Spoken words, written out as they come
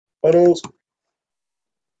Finals.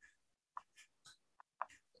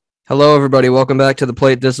 Hello, everybody. Welcome back to the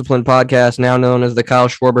Plate Discipline Podcast, now known as the Kyle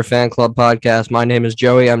Schwarber Fan Club Podcast. My name is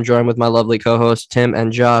Joey. I'm joined with my lovely co-hosts, Tim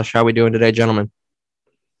and Josh. How are we doing today, gentlemen?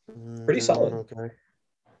 Pretty solid. Okay.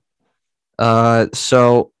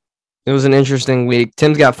 So it was an interesting week.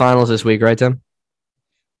 Tim's got finals this week, right, Tim?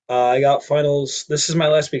 I got finals. This is my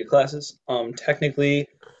last week of classes. Technically,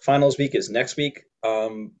 finals week is next week.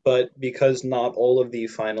 But because not all of the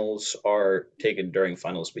finals are taken during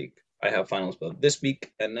finals week, I have finals both this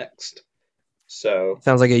week and next. So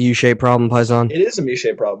Sounds like a U-shaped problem, Paisan. it is a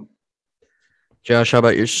Miche problem. Josh, how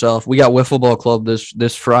about yourself? We got Wiffle Ball Club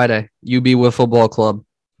this Friday. UB Wiffle Ball Club.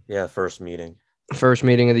 Yeah, first meeting. First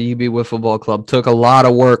meeting of the UB Wiffle Ball Club. Took a lot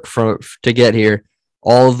of work to get here.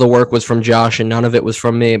 All of the work was from Josh, and none of it was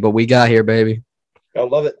from me, but we got here, baby. I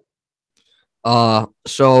love it.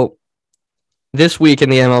 So this week in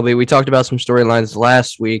the MLB, we talked about some storylines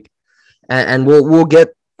last week, and we'll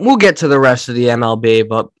get to the rest of the MLB.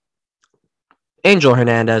 But Angel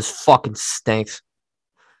Hernandez fucking stinks.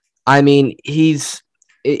 I mean,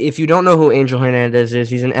 if you don't know who Angel Hernandez is,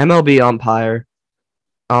 he's an MLB umpire.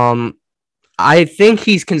 I think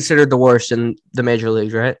he's considered the worst in the major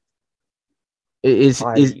leagues, right?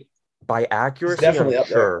 By accuracy, definitely I'm up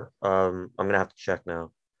there. sure. I'm gonna have to check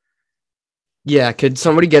now. Yeah, could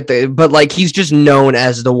somebody get but like he's just known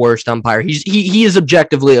as the worst umpire. He is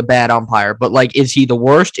objectively a bad umpire, but like is he the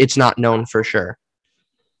worst? It's not known for sure.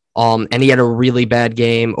 And he had a really bad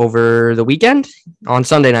game over the weekend on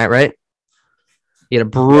Sunday night, right? He had a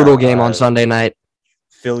brutal game on Sunday night.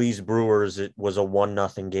 Phillies Brewers, it was a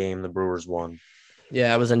 1-0 game. The Brewers won.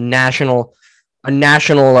 Yeah, it was a national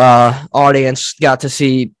audience got to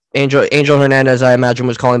see Angel Hernandez, I imagine,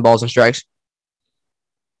 was calling balls and strikes.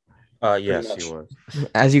 Yes, he was.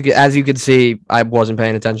 As you could see, I wasn't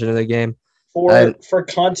paying attention to the game. For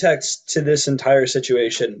context to this entire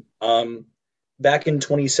situation, back in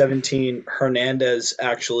 2017, Hernandez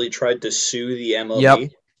actually tried to sue the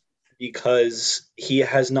MLB because he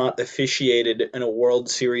has not officiated in a World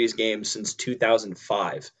Series game since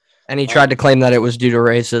 2005. And he tried to claim that it was due to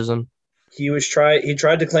racism. He tried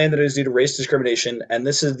to claim that it was due to race discrimination, and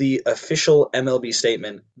this is the official MLB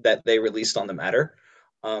statement that they released on the matter.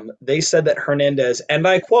 They said that Hernandez, and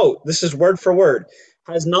I quote, this is word for word,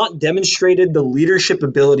 has not demonstrated the leadership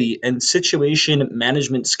ability and situation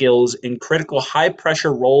management skills in critical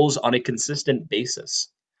high-pressure roles on a consistent basis.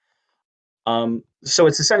 So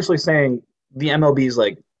it's essentially saying the MLB is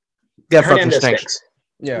like, yeah, Hernandez fucking stinks.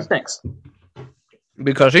 Yeah, he stinks.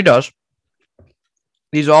 Because he does.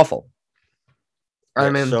 He's awful. Yeah,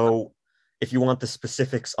 I mean, so if you want the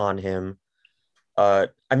specifics on him, I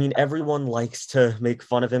mean, everyone likes to make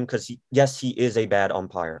fun of him because he is a bad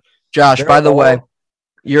umpire. Josh, by the way,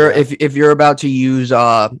 if you're about to use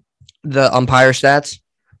the umpire stats,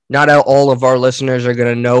 not all of our listeners are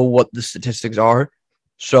going to know what the statistics are.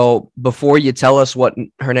 So before you tell us what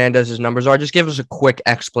Hernandez's numbers are, just give us a quick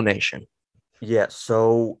explanation. Yeah,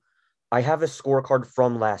 so I have a scorecard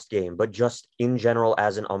from last game, but just in general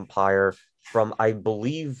as an umpire from, I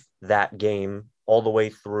believe, that game all the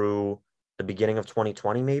way through the beginning of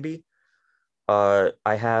 2020, maybe. I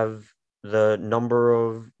have the number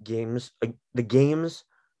of games, the games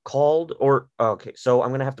called, okay, so I'm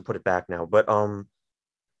going to have to put it back now, but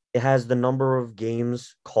it has the number of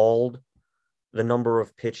games called, the number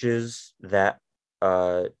of pitches that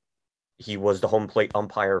he was the home plate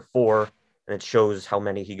umpire for, and it shows how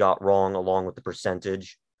many he got wrong along with the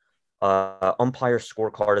percentage. Umpire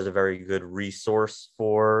scorecard is a very good resource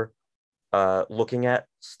for looking at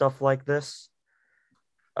stuff like this.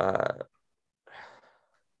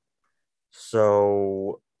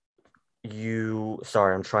 Sorry,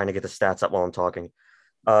 I'm trying to get the stats up while I'm talking.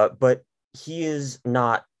 But he is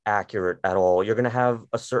not accurate at all. You're going to have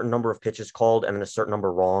a certain number of pitches called and then a certain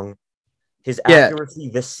number wrong. His accuracy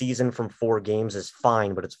this season from 4 games is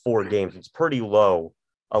fine, but it's 4 games. It's pretty low,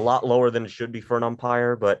 a lot lower than it should be for an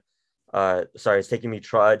umpire. But sorry, it's taking me a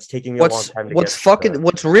long time to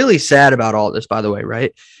what's really sad about all this, by the way,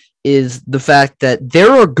 right, is the fact that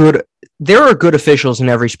there are good officials in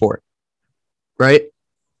every sport, right?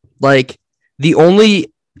 Like the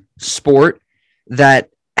only sport that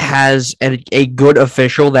has a good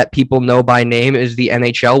official that people know by name is the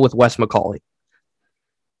NHL with Wes McCauley.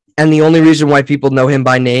 And the only reason why people know him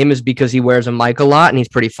by name is because he wears a mic a lot and he's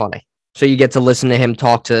pretty funny. So you get to listen to him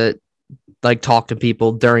talk to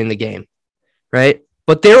people during the game, right?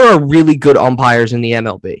 But there are really good umpires in the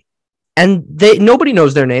MLB, and nobody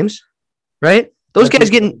knows their names, right? It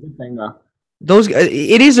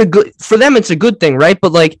is a good for them. It's a good thing, right?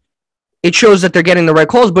 But like it shows that they're getting the right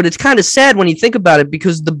calls. But it's kind of sad when you think about it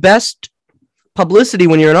because the best publicity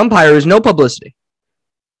when you're an umpire is no publicity,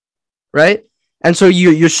 right? And so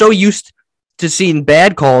you're so used to seeing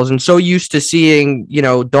bad calls and so used to seeing,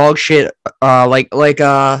 dog shit. Remember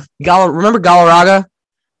Galarraga?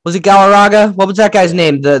 Was it Galarraga? What was that guy's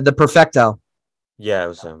name? The perfecto. Yeah, it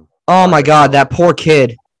was him. Oh my God, that poor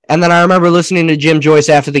kid. And then I remember listening to Jim Joyce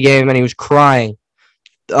after the game and he was crying.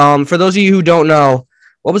 For those of you who don't know,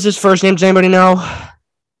 what was his first name? Does anybody know?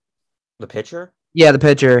 The pitcher? Yeah, the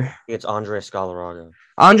pitcher. It's Andres Galarraga.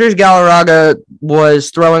 Andres Galarraga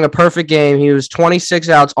was throwing a perfect game. He was 26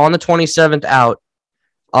 outs on the 27th out.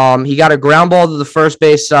 He got a ground ball to the first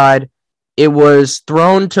base side. It was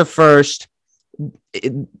thrown to first,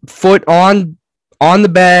 foot on the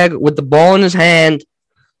bag with the ball in his hand,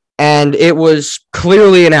 and it was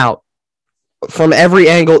clearly an out. From every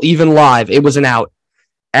angle, even live, it was an out.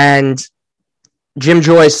 And Jim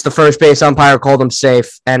Joyce, the first base umpire, called him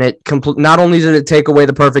safe, and it not only did it take away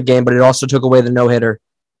the perfect game, but it also took away the no-hitter.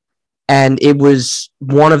 And it was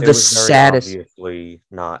one of the saddest. Obviously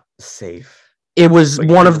not safe. It was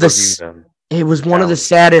one of the. It was one of the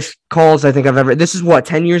saddest calls I think I've ever. This is what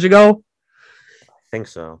 10 years ago. I think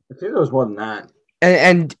so. I think it was more than that.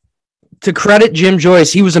 And to credit Jim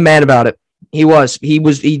Joyce, he was a man about it. He was.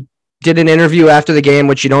 He did an interview after the game,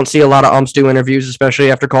 which you don't see a lot of umps do interviews,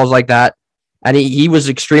 especially after calls like that. And he was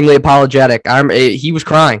extremely apologetic. He was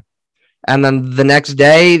crying. And then the next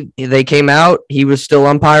day, they came out. He was still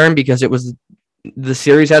umpiring because the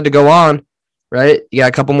series had to go on, right? You got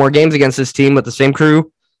a couple more games against this team with the same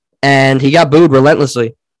crew. And he got booed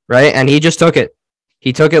relentlessly, right? And he just took it.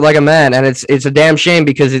 He took it like a man. And it's a damn shame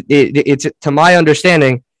because it's to my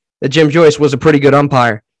understanding that Jim Joyce was a pretty good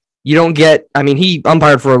umpire. You don't get – he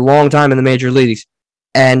umpired for a long time in the major leagues.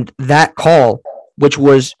 And that call, which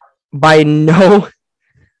was – I'm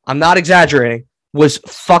not exaggerating, was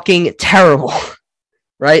fucking terrible,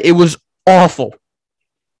 right? It was awful.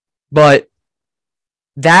 But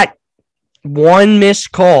that one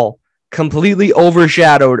missed call completely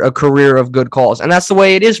overshadowed a career of good calls. And that's the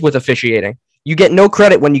way it is with officiating. You get no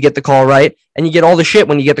credit when you get the call right, and you get all the shit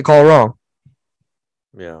when you get the call wrong.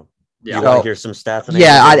 Yeah. Yeah. You want to hear some stats?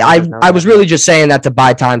 Yeah, I was really just saying that to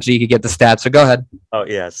buy time so you could get the stats. So go ahead. Oh,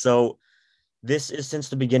 yeah. So this is since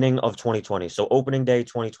the beginning of 2020. So opening day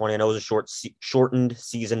 2020. I know it was a shortened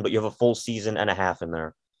season, but you have a full season and a half in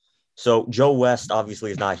there. So Joe West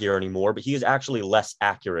obviously is not here anymore, but he is actually less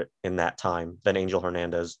accurate in that time than Angel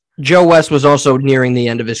Hernandez. Joe West was also nearing the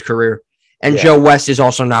end of his career, and Joe West is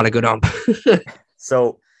also not a good ump.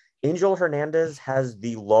 So Angel Hernandez has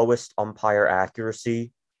the lowest umpire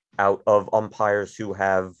accuracy out of umpires who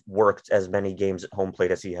have worked as many games at home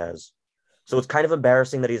plate as he has. So it's kind of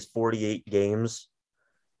embarrassing that he has 48 games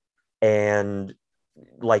and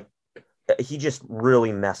he just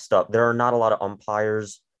really messed up. There are not a lot of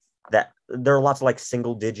umpires there are lots of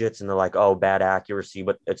single digits and they're like, oh, bad accuracy,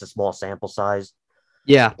 but it's a small sample size.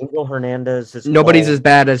 Yeah. Angel Hernandez nobody's as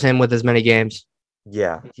bad as him with as many games.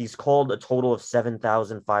 Yeah. He's called a total of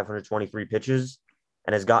 7,523 pitches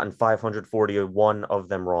and has gotten 541 of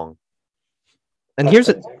them wrong. And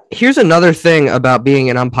here's another thing about being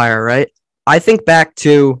an umpire, right? I think back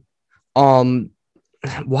to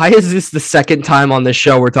why is this the second time on this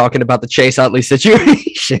show we're talking about the Chase Utley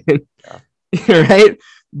situation? Right?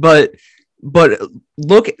 But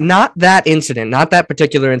look, not that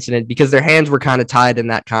particular incident, because their hands were kind of tied in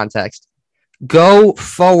that context. Go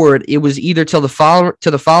forward, it was either to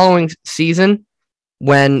the following season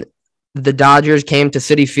when the Dodgers came to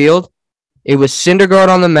Citi Field. It was Syndergaard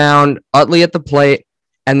on the mound, Utley at the plate,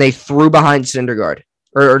 and they threw behind Syndergaard.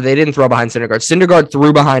 Or they didn't throw behind Syndergaard. Syndergaard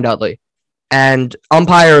threw behind Utley. And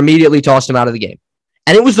umpire immediately tossed him out of the game.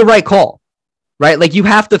 And it was the right call, right? You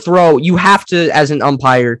have to, as an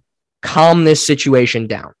umpire, calm this situation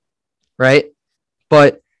down, right?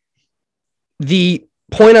 But the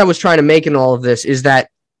point I was trying to make in all of this is that,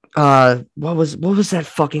 what was that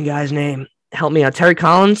fucking guy's name? Help me out. Terry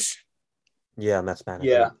Collins? Yeah, Mets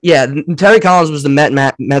manager. Yeah, Terry Collins was the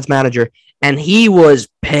Mets manager, and he was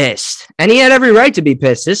pissed. And he had every right to be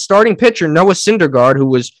pissed. His starting pitcher, Noah Syndergaard, who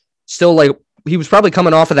was still he was probably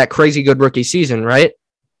coming off of that crazy good rookie season, right?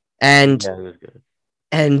 And yeah, he was good.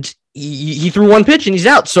 And he threw one pitch and he's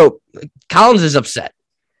out. So Collins is upset.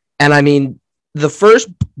 And the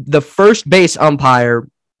first base umpire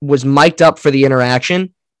was mic'd up for the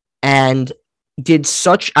interaction and did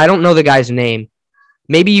I don't know the guy's name.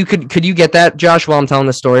 Maybe you could you get that, Josh, while I'm telling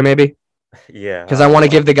the story, maybe? Yeah. Because I want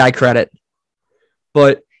to give the guy credit.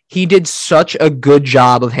 But he did such a good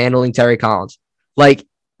job of handling Terry Collins.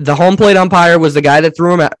 The home plate umpire was the guy that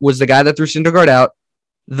threw Syndergaard out.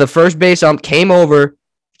 The first base ump came all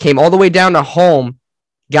the way down to home,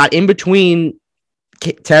 got in between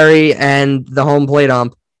Terry and the home plate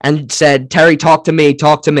ump, and said, "Terry, talk to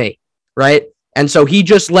me," right? And so he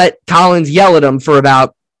just let Collins yell at him for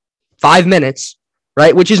about 5 minutes,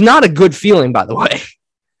 right? Which is not a good feeling, by the way,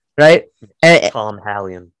 right? And Tom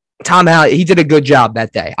Hallion. Tom Hallion, he did a good job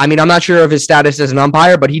that day. I mean, I'm not sure of his status as an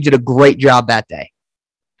umpire, but he did a great job that day.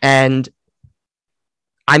 And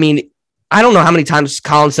I mean, I don't know how many times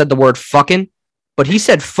Collins said the word fucking, but he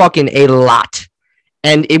said fucking a lot.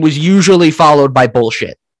 And it was usually followed by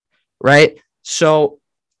bullshit, right? So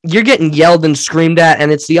you're getting yelled and screamed at,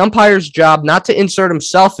 and it's the umpire's job not to insert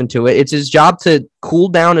himself into it. It's his job to cool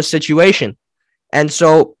down a situation. And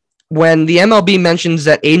so when the MLB mentions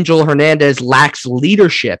that Angel Hernandez lacks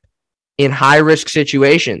leadership in high-risk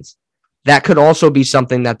situations, that could also be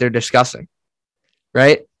something that they're discussing,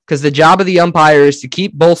 right? Because the job of the umpire is to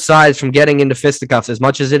keep both sides from getting into fisticuffs as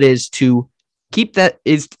much as it is to keep that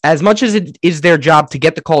is as much as it is their job to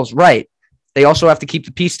get the calls right. They also have to keep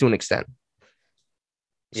the peace to an extent.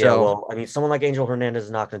 Yeah, well, I mean, someone like Angel Hernandez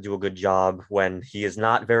is not going to do a good job when he is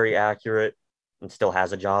not very accurate and still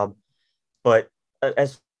has a job. But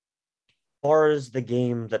as far as the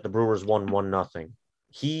game that the Brewers won 1-0,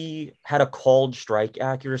 he had a called strike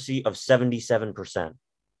accuracy of 77%.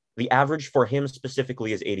 The average for him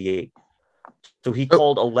specifically is 88. So he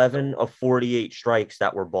called 11 of 48 strikes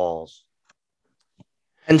that were balls.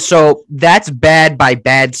 And so that's bad by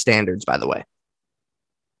bad standards, by the way.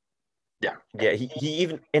 Yeah, he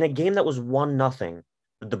even in a game that was 1-0,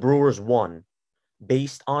 the Brewers won.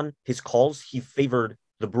 Based on his calls, he favored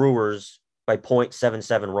the Brewers by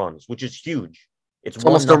 0.77 runs, which is huge. It's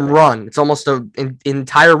almost a run. It's almost an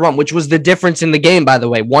entire run, which was the difference in the game, by the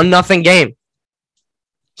way. 1-0 game.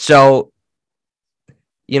 So,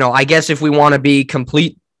 I guess if we want to be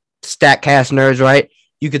complete StatCast nerds, right,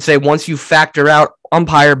 you could say once you factor out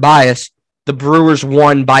umpire bias, the Brewers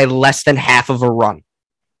won by less than half of a run.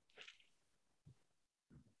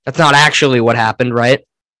 That's not actually what happened, right?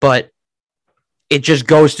 But it just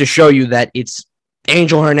goes to show you that it's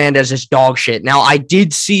Angel Hernandez is dog shit. Now, I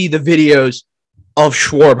did see the videos of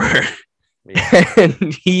Schwarber,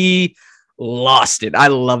 and he lost it. I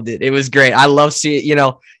loved it. It was great. I love seeing,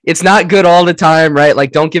 it's not good all the time, right?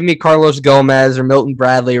 Like, don't give me Carlos Gomez or Milton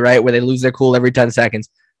Bradley, right, where they lose their cool every 10 seconds.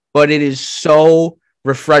 But it is so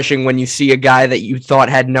refreshing when you see a guy that you thought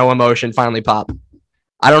had no emotion finally pop.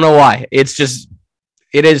 I don't know why. It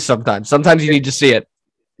is sometimes. Sometimes you need to see it.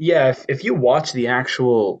 Yeah, if you watch the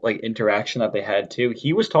actual interaction that they had too,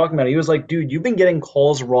 he was talking about it. He was like, "Dude, you've been getting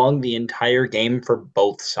calls wrong the entire game for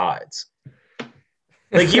both sides."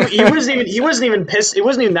 Like he wasn't even pissed. It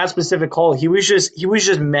wasn't even that specific call. He was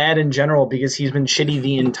just mad in general because he's been shitty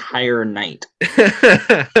the entire night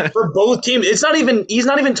for both teams. He's not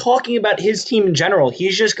even talking about his team in general.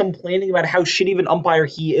 He's just complaining about how shitty of an umpire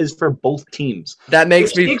he is for both teams.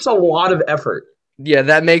 It takes a lot of effort. Yeah,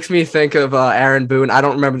 that makes me think of Aaron Boone. I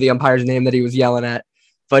don't remember the umpire's name that he was yelling at,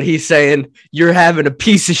 but he's saying, "You're having a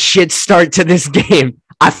piece of shit start to this game.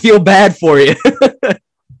 I feel bad for you."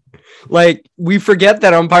 Like, we forget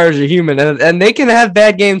that umpires are human, and they can have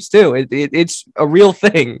bad games too. It's a real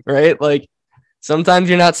thing, right? Like, sometimes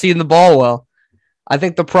you're not seeing the ball well. I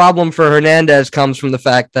think the problem for Hernandez comes from the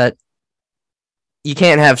fact that you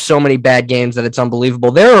can't have so many bad games that it's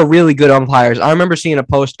unbelievable. There are really good umpires. I remember seeing a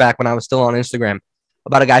post back when I was still on Instagram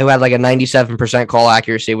about a guy who had like a 97% call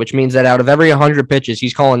accuracy, which means that out of every 100 pitches,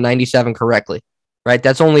 he's calling 97 correctly, right?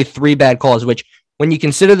 That's only 3 bad calls, which when you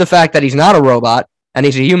consider the fact that he's not a robot and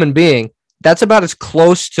he's a human being, that's about as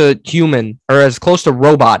close to human or as close to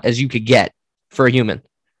robot as you could get for a human.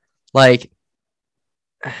 Like,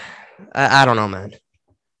 I don't know, man.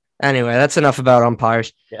 Anyway, that's enough about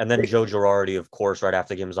umpires. And then Joe Girardi, of course, right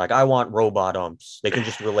after the game was like, "I want robot umps. They can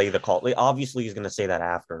just relay the call." Obviously, he's going to say that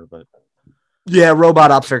after, but yeah,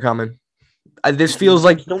 robot umps are coming. This feels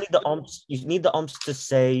like you don't need the umps. You need the umps to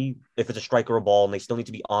say if it's a strike or a ball, and they still need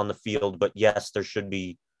to be on the field. But yes, there should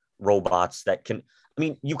be robots that can. I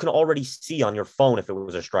mean, you can already see on your phone if it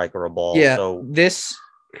was a strike or a ball. Yeah. So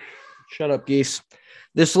Shut up, geese.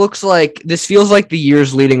 This feels like the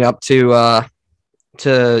years leading up to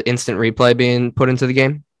instant replay being put into the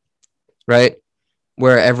game, right?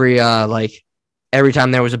 Where every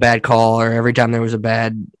time there was a bad call or every time there was a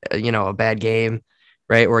bad game,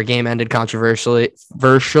 right? Or a game ended controversially,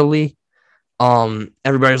 everybody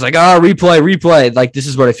was like, "Oh, replay." Like, this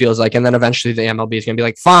is what it feels like. And then eventually the MLB is going to be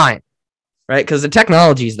like, "Fine." Right? Because the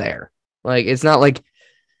technology is there. Like, it's not like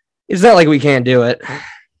we can't do it.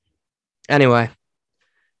 Anyway,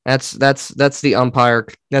 that's the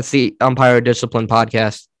umpire discipline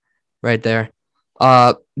podcast right there.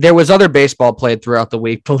 There was other baseball played throughout the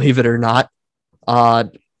week, believe it or not.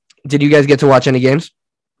 Did you guys get to watch any games?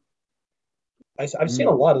 I've seen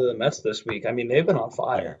a lot of the Mets this week. I mean, they've been on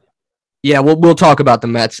fire. Yeah, we'll talk about the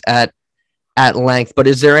Mets at length. But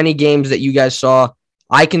is there any games that you guys saw?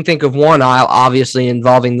 I can think of one, obviously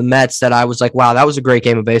involving the Mets, that I was like, wow, that was a great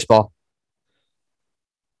game of baseball.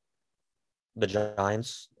 The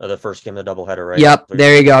Giants, the first game of the doubleheader, right? Yep,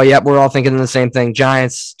 there you go. Yep, we're all thinking the same thing.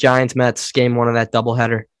 Giants, Mets, game one of that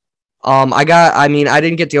doubleheader. I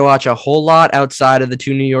didn't get to watch a whole lot outside of the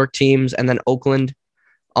two New York teams and then Oakland.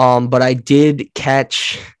 But I did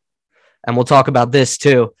catch, and we'll talk about this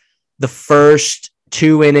too, the first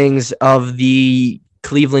 2 innings of the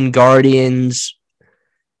Cleveland Guardians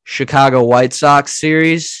Chicago White Sox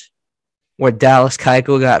series, where Dallas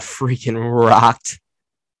Keuchel got freaking rocked.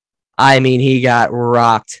 I mean, he got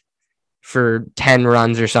rocked for 10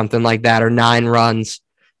 runs or something like that, or 9 runs.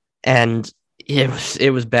 And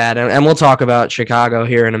it was bad. And we'll talk about Chicago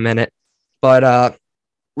here in a minute. But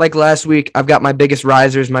like last week, I've got my biggest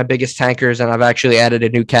risers, my biggest tankers, and I've actually added a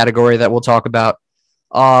new category that we'll talk about.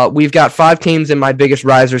 We've got 5 teams in my biggest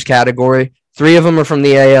risers category. 3 of them are from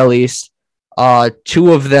the AL East.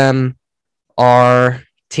 2 of them are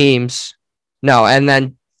teams. No, and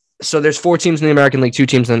then so there's 4 teams in the American League, 2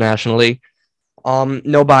 teams in the National League.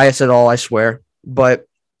 No bias at all, I swear. But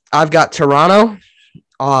I've got Toronto,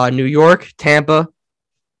 New York, Tampa,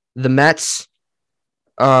 the Mets.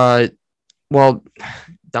 Well,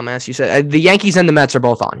 dumbass, you said the Yankees and the Mets are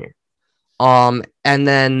both on here. And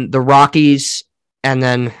then the Rockies, and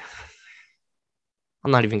then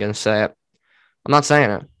I'm not even gonna say it. I'm not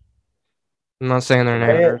saying it. I'm not saying their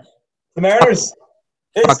name. The Mariners.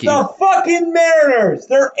 It's Fuck you. the fucking Mariners.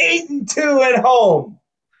 They're 8-2 at home.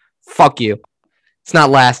 Fuck you. It's not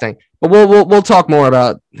lasting. But we'll talk more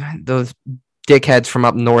about those dickheads from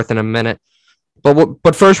up north in a minute.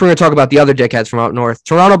 But first we're going to talk about the other dickheads from up north.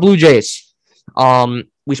 Toronto Blue Jays.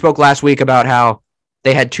 We spoke last week about how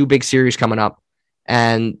they had 2 big series coming up,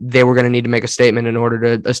 and they were going to need to make a statement in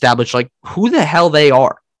order to establish like who the hell they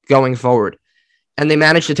are going forward. And they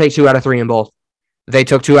managed to take 2 out of 3 in both. They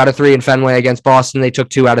took 2 out of 3 in Fenway against Boston. They took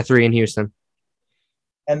 2 out of 3 in Houston.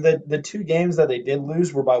 And the 2 games that they did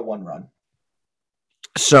lose were by 1 run.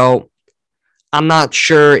 So I'm not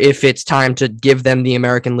sure if it's time to give them the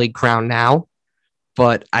American League crown now,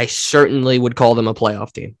 but I certainly would call them a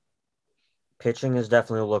playoff team. Pitching has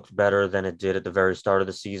definitely looked better than it did at the very start of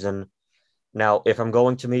the season. Now, if I'm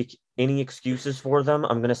going to make any excuses for them,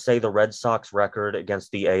 I'm going to say the Red Sox record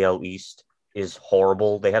against the AL East is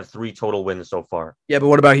horrible. They have 3 total wins so far. Yeah, but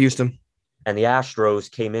what about Houston? And the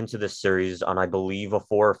Astros came into this series on, I believe, a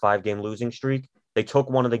 4 or 5 game losing streak. They took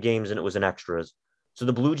one of the games and it was in extras. So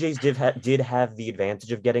the Blue Jays did have the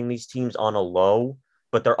advantage of getting these teams on a low,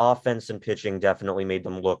 but their offense and pitching definitely made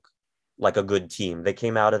them look like a good team. They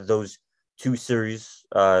came out of those 2 series,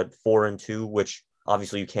 4-2, which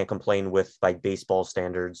obviously you can't complain with by baseball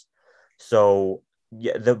standards. So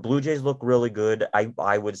yeah, the Blue Jays look really good.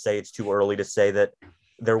 I would say it's too early to say that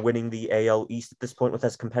they're winning the AL East at this point with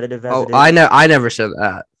as competitive as it is. I never said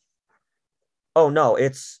that. Oh no,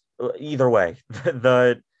 it's either way.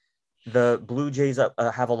 The Blue Jays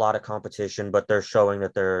have a lot of competition, but they're showing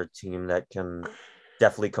that they're a team that can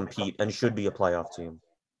definitely compete and should be a playoff team.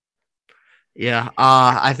 Yeah,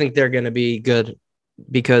 I think they're going to be good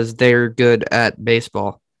because they're good at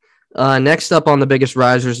baseball. Next up on the biggest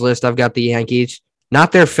risers list, I've got the Yankees.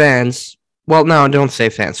 Not their fans. Well, no, don't say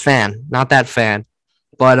fans. Fan, not that fan.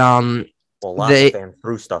 But well, lots of fans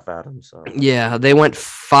threw stuff at them. So yeah, they went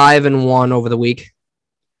 5-1 over the week.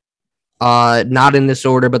 Not in this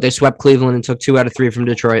order, but they swept Cleveland and took 2 out of 3 from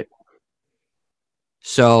Detroit.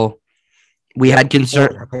 So we had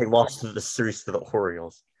concern. They lost to the series to the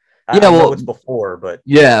Orioles. Yeah, I know it's before, but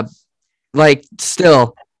yeah, like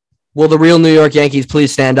still, will the real New York Yankees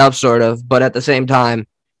please stand up, sort of? But at the same time,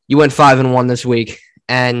 you went 5-1 this week,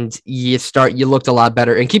 and you looked a lot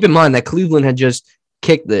better. And keep in mind that Cleveland had just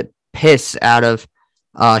kicked the piss out of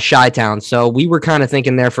Chi-Town, so we were kind of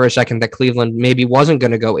thinking there for a second that Cleveland maybe wasn't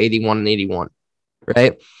going to go 81-81,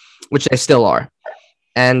 right? Which they still are,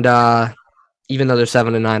 and even though they're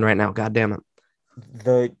 7-9 right now, god damn it.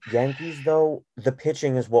 The Yankees, though, the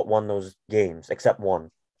pitching is what won those games, except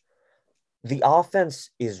one. The offense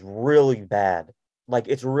is really bad. Like,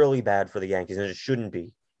 it's really bad for the Yankees, and it shouldn't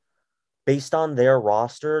be. Based on their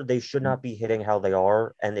roster, they should not be hitting how they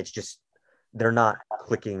are, and it's just, they're not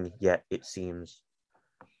clicking yet, it seems.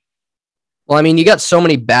 Well, I mean, you got so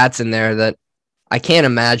many bats in there that I can't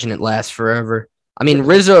imagine it lasts forever. I mean,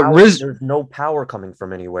 There's no power coming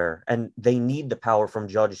from anywhere, and they need the power from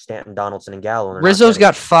Judge, Stanton, Donaldson, and Gallo. Rizzo's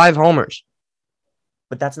got 5 homers.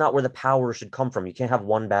 but that's not where the power should come from. You can't have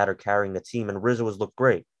one batter carrying the team, and Rizzo has looked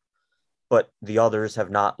great, but the others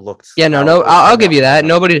have not looked. Yeah, no, I'll give you that.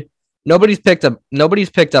 Nobody's picked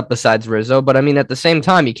up besides Rizzo, but I mean, at the same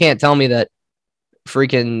time, you can't tell me that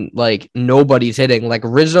freaking like nobody's hitting. Like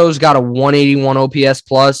Rizzo's got a 181 OPS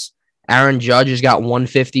plus. Aaron Judge has got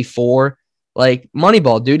 154. Like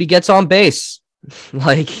Moneyball, dude, he gets on base.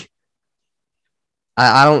 Like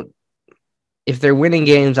I don't. If they're winning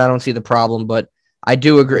games, I don't see the problem, but I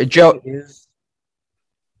do agree. Joe,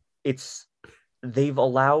 they've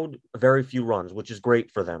allowed very few runs, which is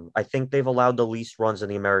great for them. I think they've allowed the least runs in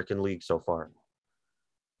the American League so far.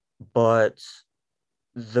 But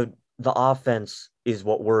the offense is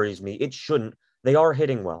what worries me. It shouldn't. They are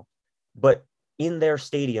hitting well, but in their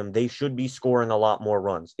stadium, they should be scoring a lot more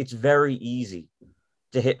runs. It's very easy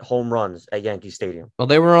to hit home runs at Yankee Stadium. Well,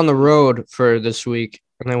 they were on the road for this week,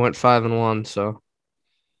 and they went 5-1. So,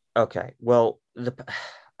 okay. Well,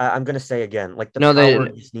 I'm gonna say again, like power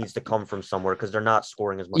just needs to come from somewhere because they're not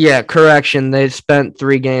scoring as much. Yeah, correction. They spent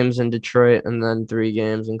 3 games in Detroit and then 3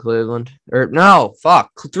 games in Cleveland. 3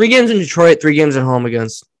 games in Detroit, 3 games at home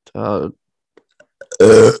against.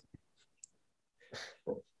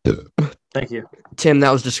 Thank you, Tim.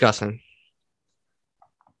 That was disgusting.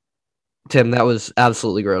 Tim, that was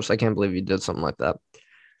absolutely gross. I can't believe you did something like that.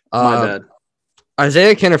 My bad.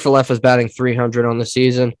 Isaiah Kiner-Falefa is batting 300 on the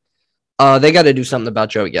season. They got to do something about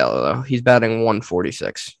Joey Gallo, though. He's batting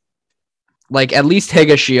 146. Like, at least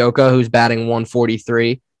Higashioka, who's batting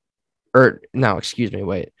 143.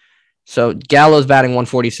 So, Gallo's batting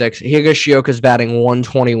 146. Higashioka's batting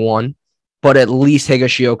 121. But at least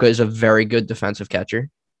Higashioka is a very good defensive catcher.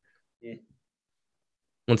 Yeah.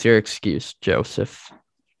 What's your excuse, Joseph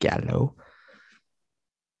Gallo?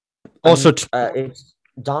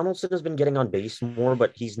 Donaldson has been getting on base more,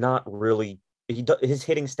 but he's not really. His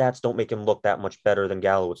hitting stats don't make him look that much better than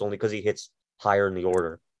Gallo. It's only because he hits higher in the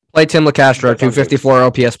order. Play Tim LeCastro, 254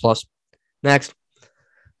 OPS plus. Next.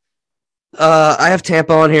 I have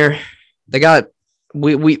Tampa on here. They got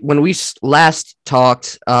when we last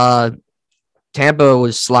talked, Tampa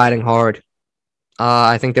was sliding hard.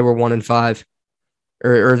 I think they were 1-5,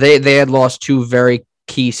 or they had lost 2 very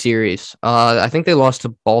key series. I think they lost to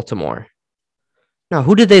Baltimore. No,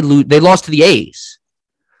 who did they lose? They lost to the A's.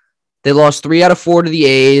 They lost 3 out of 4 to the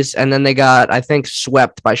A's, and then they got, I think,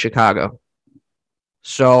 swept by Chicago.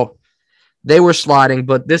 So they were sliding,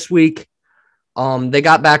 but this week, they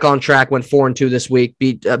got back on track, went 4-2 this week,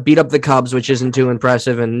 beat up the Cubs, which isn't too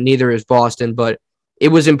impressive, and neither is Boston, but it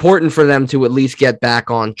was important for them to at least get back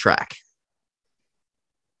on track.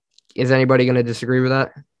 Is anybody going to disagree with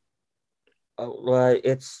that?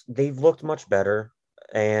 They've looked much better,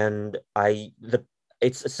 and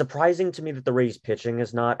it's surprising to me that the Rays pitching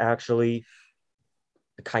has not actually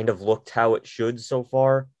kind of looked how it should so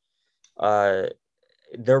far.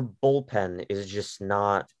 Their bullpen is just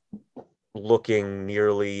not looking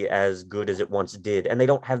nearly as good as it once did, and they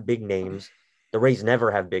don't have big names. The Rays never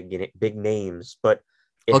have big names, but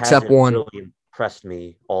it Except hasn't one. really impressed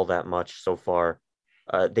me all that much so far.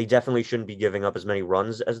 They definitely shouldn't be giving up as many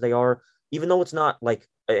runs as they are, even though it's not like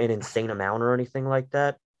an insane amount or anything like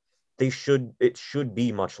that. It should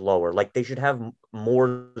be much lower. Like they should have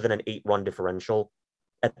more than an 8-run differential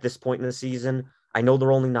at this point in the season. I know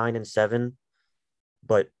they're only 9-7,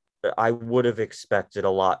 but I would have expected a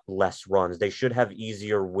lot less runs. They should have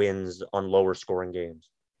easier wins on lower scoring games.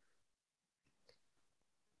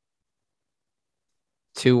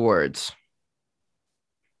 2 words.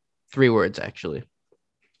 3 words, actually.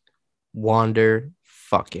 Wander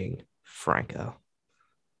fucking Franco.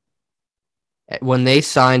 When they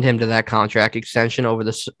signed him to that contract extension over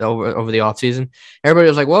the offseason, everybody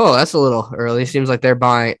was like, "Whoa, that's a little early. Seems like they're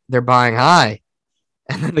buying high."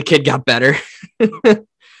 And then the kid got better.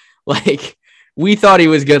 Like, we thought he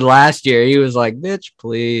was good last year. He was like, "Bitch,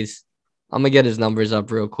 please." I'm gonna get his numbers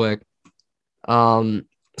up real quick.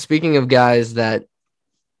 Speaking of guys that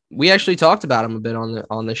we actually talked about him a bit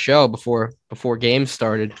on the show before games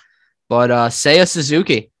started, but Seiya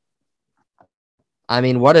Suzuki. I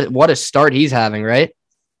mean, what a start he's having, right?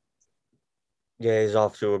 Yeah, he's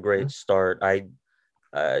off to a great start.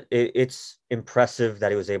 It's impressive that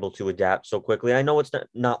he was able to adapt so quickly. I know it's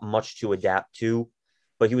not much to adapt to,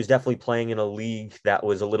 but he was definitely playing in a league that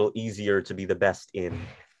was a little easier to be the best in.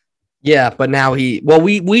 Yeah, but now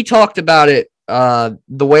we talked about it.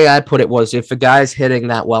 The way I put it was, if a guy's hitting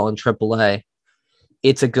that well in AAA,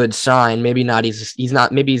 it's a good sign. Maybe not. He's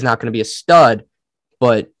not going to be a stud,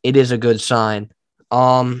 but it is a good sign.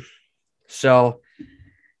 So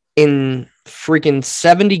in freaking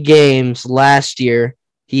 70 games last year,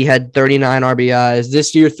 He had 39 RBIs.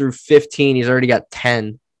 This year through 15, he's already got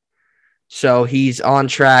 10. So he's on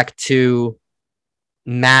track to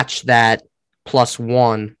match that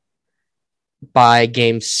 +1 by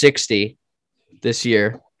game 60 this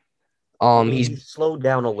year. He's slowed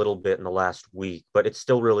down a little bit in the last week, but it's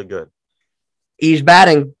still really good. He's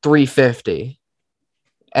batting .350,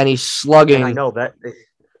 and he's slugging. And I know that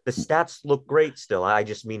the stats look great still. I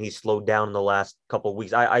just mean he's slowed down in the last couple of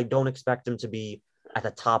weeks. I don't expect him to be at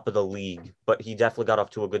the top of the league, but he definitely got off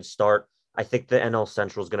to a good start. I think the NL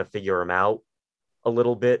Central is going to figure him out a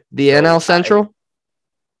little bit. The NL Central?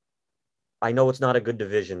 I know it's not a good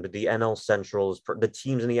division, but the NL Central is the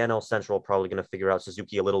teams in the NL Central are probably going to figure out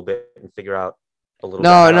Suzuki a little bit and figure out a little bit.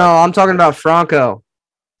 No, I'm talking about Franco.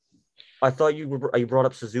 I thought you brought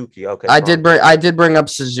up Suzuki. Okay. I did bring up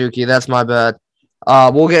Suzuki. That's my bad.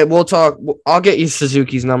 We'll talk. I'll get you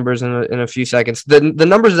Suzuki's numbers in a few seconds. The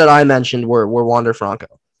numbers that I mentioned were Wander Franco.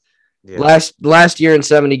 Yeah. Last year in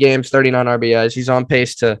 70 games, 39 RBIs. He's on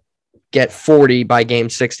pace to get 40 by game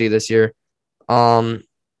 60 this year.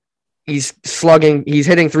 He's slugging. He's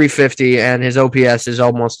hitting .350, and his OPS is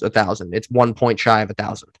almost 1,000. It's 1 point shy of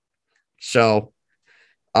 1,000. So,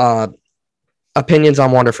 opinions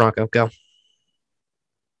on Wander Franco? Go.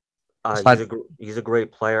 He's a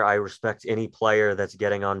great player. I respect any player that's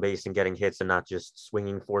getting on base and getting hits and not just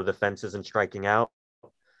swinging for the fences and striking out.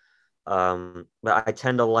 But I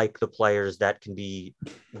tend to like the players that can be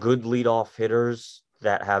good leadoff hitters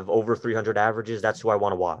that have over 300 averages. That's who I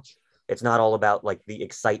want to watch. It's not all about like the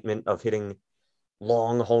excitement of hitting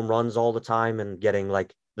long home runs all the time and getting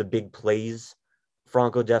like the big plays.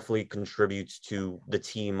 Franco definitely contributes to the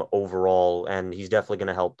team overall, and he's definitely going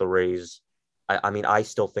to help the Rays. I mean, I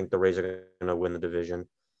still think the Rays are going to win the division,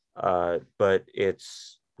 but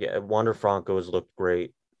Wander Franco has looked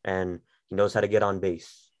great, and he knows how to get on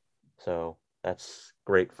base. So that's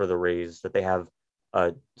great for the Rays that they have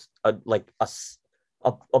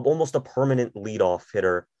almost a permanent leadoff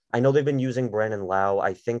hitter. I know they've been using Brandon Lau.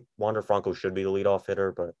 I think Wander Franco should be the leadoff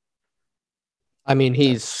hitter, but I mean,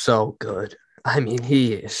 he's so good.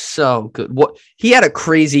 He is so good. He had a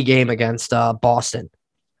crazy game against Boston.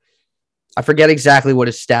 I forget exactly what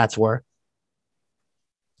his stats were.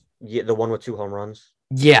 Yeah, the one with 2 home runs.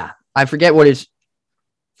 Yeah, I forget what his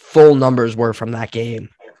full numbers were from that game.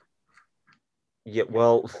 Yeah,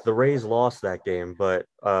 well, the Rays lost that game, but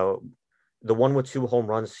the one with 2 home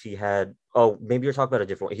runs he had. Oh, maybe you're talking about a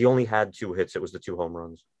different one. He only had 2 hits. It was the 2 home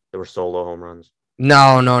runs. They were solo home runs.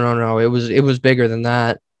 No. It was bigger than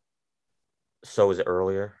that. So was it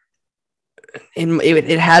earlier?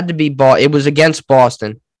 It had to be it was against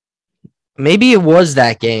Boston. Maybe it was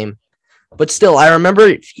that game, but still, I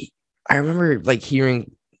remember like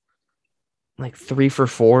hearing like 3 for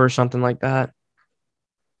 4 or something like that.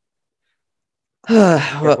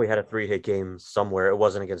 Definitely had a 3-hit game somewhere. It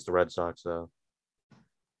wasn't against the Red Sox though.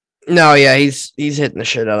 No, yeah, he's hitting the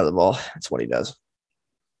shit out of the ball. That's what he does.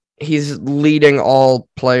 He's leading all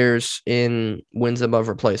players in wins above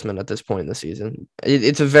replacement at this point in the season.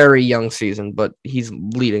 It's a very young season, but he's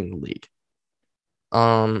leading the league.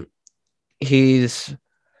 He's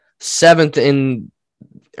 7th in,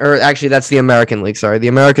 or actually that's the American League. Sorry, the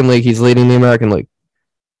American League. He's leading the American League.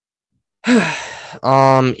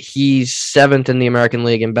 He's 7th in the American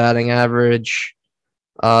League in batting average.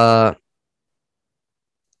 I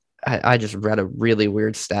just read a really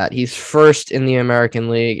weird stat. He's 1st in the American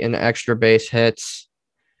League in extra base hits.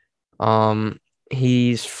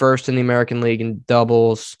 He's 1st in the American League in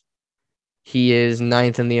doubles. He is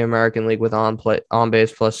 9th in the American League with on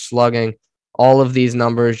base plus slugging. All of these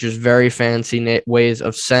numbers, just very fancy ways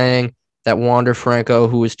of saying that Wander Franco,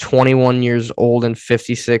 who is 21 years old in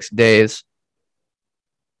 56 days,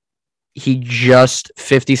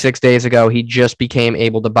 56 days ago, he just became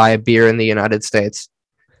able to buy a beer in the United States,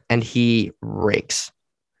 and he rakes.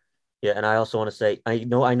 Yeah, and I also want to say, I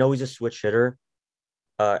know he's a switch hitter,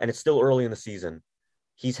 and it's still early in the season.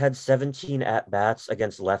 He's had 17 at-bats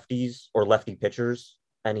against lefties or lefty pitchers,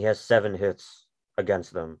 and he has 7 hits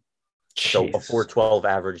against them. Jeez. So a .412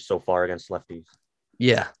 average so far against lefties.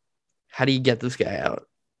 Yeah. How do you get this guy out?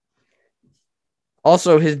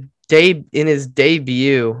 Also, in his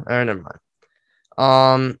debut, never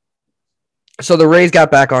mind. So the Rays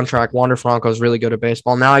got back on track. Wander Franco is really good at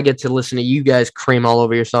baseball. Now I get to listen to you guys cream all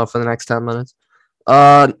over yourself for the next 10 minutes.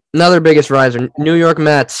 Another biggest riser, New York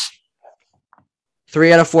Mets.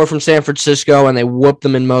 3 out of 4 from San Francisco, and they whooped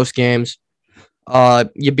them in most games.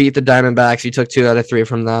 You beat the Diamondbacks. You took 2 out of 3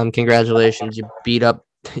 from them. Congratulations. You beat up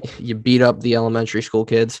the elementary school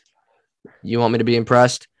kids. You want me to be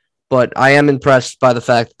impressed? But I am impressed by the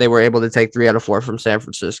fact that they were able to take 3 out of 4 from San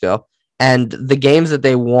Francisco. And the games that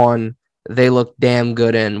they won, they looked damn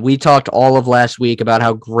good in. We talked all of last week about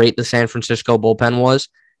how great the San Francisco bullpen was,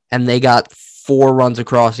 and they got 4 runs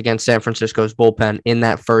across against San Francisco's bullpen in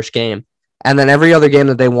that first game. And then every other game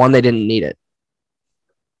that they won, they didn't need it.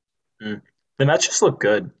 The Mets just look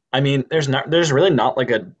good. I mean, there's really not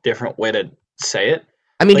like a different way to say it.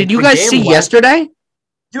 I mean, Like, did you the guys game see yesterday?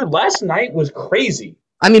 Dude, last night was crazy.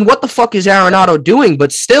 I mean, what the fuck is Arenado doing?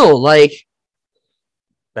 But still, like,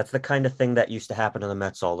 That's the kind of thing that used to happen to the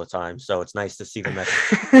Mets all the time. So it's nice to see the Mets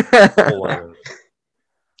pull one of those.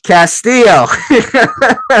 Castillo.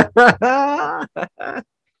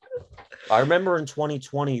 I remember in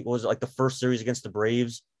 2020, it was like the first series against the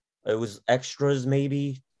Braves. It was extras,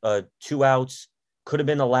 maybe 2 outs. Could have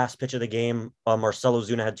been the last pitch of the game. Marcelo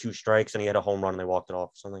Zuna had 2 strikes and he had a home run and they walked it off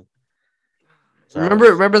or something. So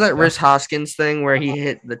remember that Rhys Hoskins thing where he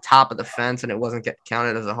hit the top of the fence and it wasn't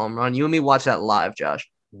counted as a home run? You and me watched that live, Josh.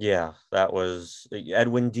 Yeah, that was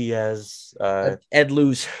Edwin Diaz. Ed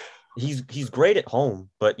Luz. He's great at home,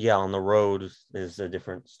 but yeah, on the road is a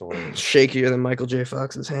different story. Shakier than Michael J.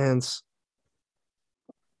 Fox's hands.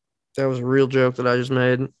 That was a real joke that I just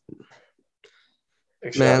made.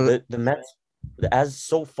 Man, The Mets, as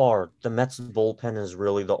so far, the Mets bullpen is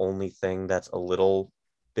really the only thing that's a little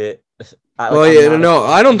bit. I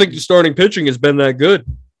don't think the starting pitching has been that good.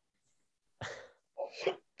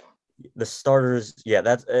 The starters, yeah,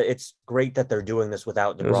 it's great that they're doing this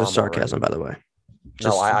without DeGrom. It was a sarcasm, by the way.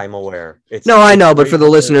 I'm aware. I know, but for the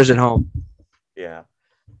listeners at home. Yeah.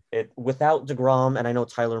 Without DeGrom, and I know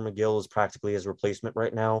Tyler McGill is practically his replacement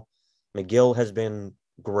right now. McGill has been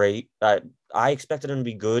great. I expected him to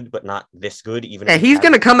be good, but not this good. He's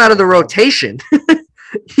going to come out of the rotation.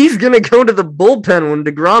 He's going to go to the bullpen when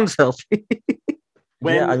DeGrom's healthy.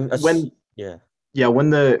 When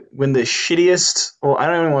the shittiest, well, I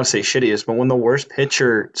don't even want to say shittiest, but when the worst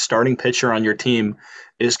starting pitcher on your team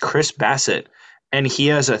is Chris Bassett, and he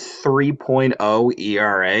has a 3.0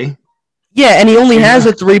 ERA. Yeah, and he only has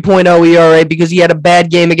a 3.0 ERA because he had a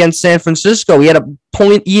bad game against San Francisco. He had an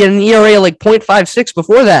ERA like 0.56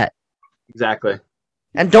 before that. Exactly.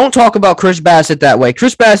 And don't talk about Chris Bassett that way.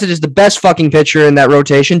 Chris Bassett is the best fucking pitcher in that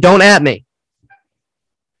rotation. Don't at me.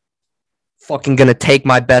 Fucking gonna take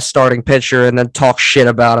my best starting pitcher and then talk shit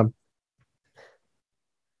about him.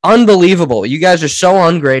 Unbelievable. You guys are so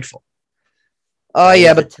ungrateful. Oh,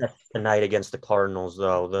 yeah, but tonight against the Cardinals,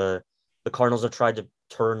 though, the Cardinals have tried to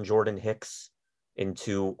turn Jordan Hicks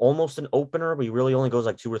into almost an opener, but he really only goes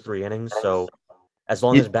like 2 or 3 innings. So as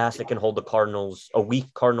long as Bassett can hold a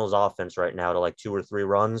weak Cardinals offense right now to like 2 or 3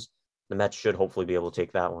 runs, the Mets should hopefully be able to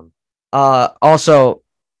take that one. Also,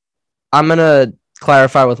 I'm going to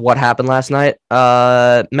clarify with what happened last night.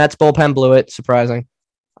 Mets bullpen blew it, surprising.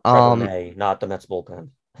 Trevor May, not the Mets bullpen.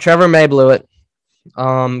 Trevor May blew it.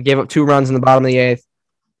 Gave up 2 runs in the bottom of the 8th.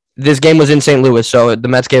 This game was in St. Louis, so the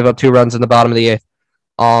Mets gave up 2 runs in the bottom of the 8th.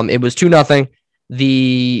 It was 2-0.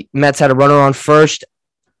 The Mets had a runner on first,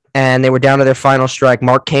 and they were down to their final strike.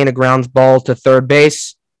 Mark Canha grounds ball to third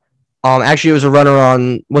base. Actually, it was a runner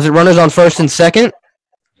on. Was it runners on first and second?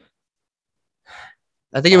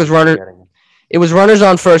 I think it was runner. It was runners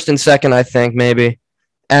on first and second, I think, maybe.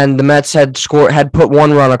 And the Mets had put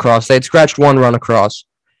 1 run across. They had scratched 1 run across.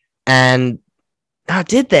 And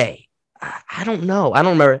did they? I don't know. I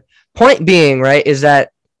don't remember. Point being, right, is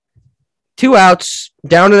that 2 outs,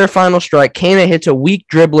 down to their final strike. Canha hits a weak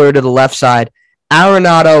dribbler to the left side.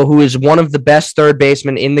 Arenado, who is one of the best third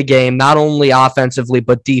basemen in the game, not only offensively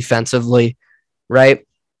but defensively, right,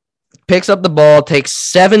 picks up the ball, takes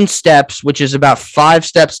 7 steps, which is about 5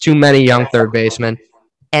 steps too many, young third baseman,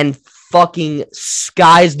 and fucking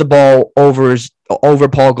skies the ball over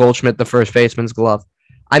Paul Goldschmidt, the first baseman's glove.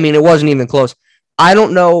 I mean, it wasn't even close. I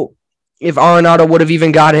don't know if Arenado would have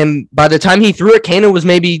even got him. By the time he threw it, Canha was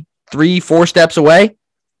maybe 3-4 steps away,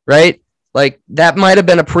 right? Like, that might have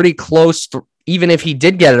been a pretty close, even if he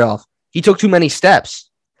did get it off. He took too many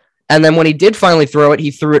steps. And then when he did finally throw it,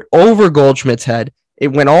 he threw it over Goldschmidt's head.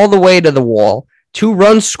 It went all the way to the wall. 2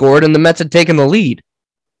 runs scored, and the Mets had taken the lead.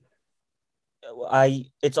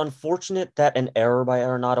 It's unfortunate that an error by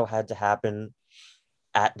Arenado had to happen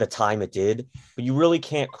at the time it did, but you really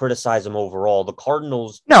can't criticize him overall. The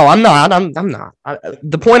Cardinals. No, I'm not. I'm not.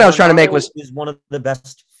 The point I was trying to make was is one of the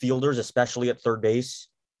best fielders, especially at third base,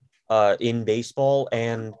 in baseball,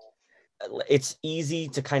 and it's easy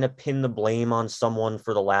to kind of pin the blame on someone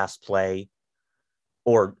for the last play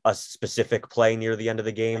or a specific play near the end of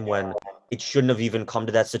the game when it shouldn't have even come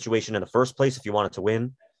to that situation in the first place if you wanted to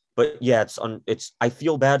win. But yeah, it's I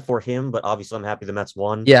feel bad for him, but obviously I'm happy the Mets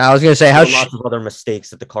won. Yeah, I was gonna say There were lots of other mistakes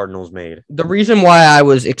that the Cardinals made. the reason why I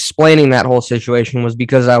was explaining that whole situation was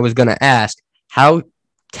because I was gonna ask how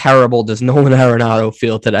terrible does Nolan Arenado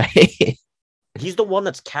feel today? He's the one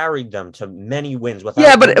that's carried them to many wins. Without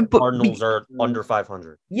Yeah, him, but- the but- Cardinals are under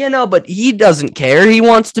 500. But he doesn't care. He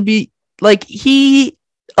wants to be like he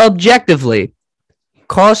objectively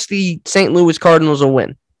cost the St. Louis Cardinals a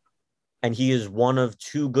win. And he is one of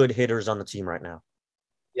two good hitters on the team right now.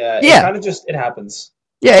 Yeah, Yeah. it kind of just it happens.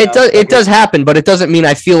 Yeah, You it know, does. It like does happen, but it doesn't mean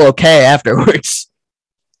I feel okay afterwards.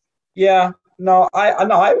 Yeah, no,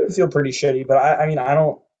 I would feel pretty shitty, but I mean, I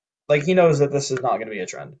don't like he knows that this is not going to be a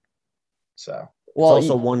trend. So It's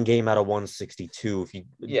also one game out of 162.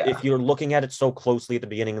 Yeah. If you're looking at it so closely at the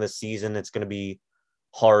beginning of the season, it's going to be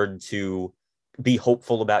hard to be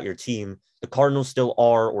hopeful about your team. The Cardinals still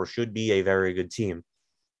are or should be a very good team.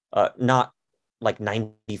 Not like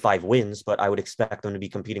 95 wins, but I would expect them to be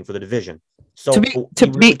competing for the division. So you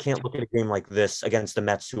really can't look at a game like this against the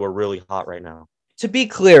Mets, who are really hot right now. To be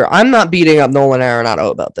clear, I'm not beating up Nolan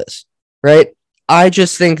Arenado about this, right? I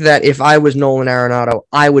just think that if I was Nolan Arenado,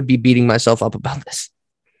 I would be beating myself up about this.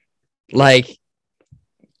 Like,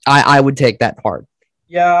 I would take that part.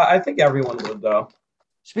 yeah, I think everyone would though.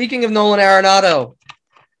 Speaking of Nolan Arenado,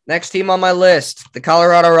 next team on my list, the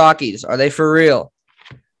Colorado Rockies. Are they for real?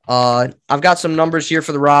 I've got some numbers here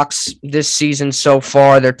for the Rocks this season so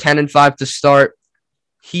far. They're 10-5 to start.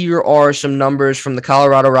 Here are some numbers from the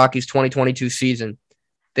Colorado Rockies 2022 season.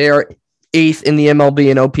 They are 8th in the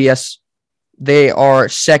MLB in OPS. They are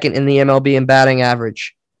 2nd in the MLB in batting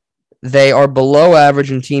average. They are below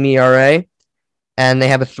average in team ERA, and they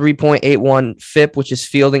have a 3.81 FIP, which is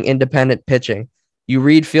fielding independent pitching. You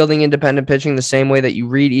read fielding independent pitching the same way that you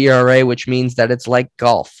read ERA, which means that it's like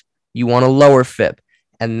golf. You want a lower FIP,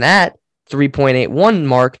 and that 3.81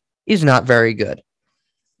 mark is not very good.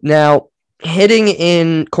 Now, hitting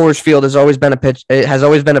in Coors Field has always been a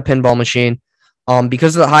pinball machine.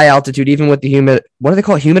 Because of the high altitude, even with the what do they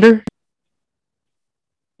call it? Humider?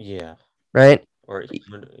 Yeah. Right? Or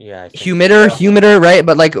yeah. Humider, right?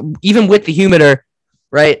 But like even with the humider,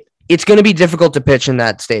 right? It's going to be difficult to pitch in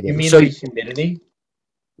that stadium. You mean so the humidity?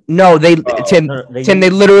 No, they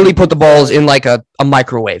literally put the balls in like a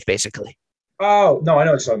microwave, basically. Oh, no, I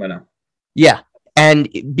know what you're talking about now. Yeah. And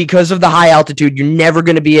because of the high altitude, you're never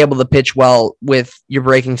going to be able to pitch well with your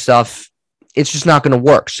breaking stuff. It's just not going to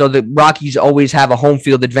work. So the Rockies always have a home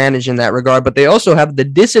field advantage in that regard, but they also have the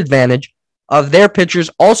disadvantage of their pitchers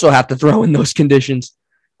also have to throw in those conditions.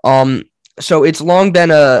 So it's long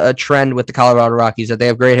been a trend with the Colorado Rockies that they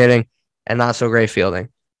have great hitting and not so great fielding.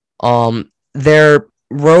 Their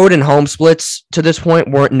road and home splits to this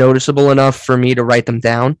point weren't noticeable enough for me to write them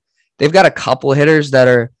down. They've got a couple hitters that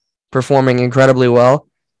are performing incredibly well.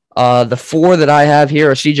 The 4 that I have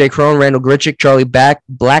here are C.J. Cron, Randall Grichuk, Charlie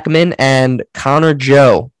Blackmon, and Connor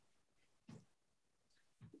Joe.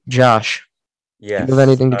 Josh, yes. do you have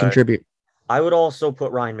anything to contribute? I would also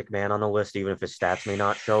put Ryan McMahon on the list, even if his stats may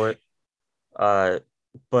not show it.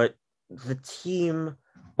 But the team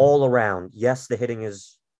all around, yes, the hitting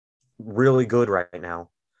is really good right now,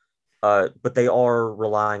 but they are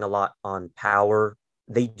relying a lot on power.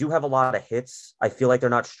 They do have a lot of hits. I feel like they're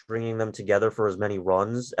not stringing them together for as many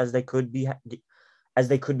runs as they could be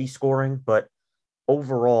scoring. But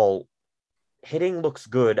overall, hitting looks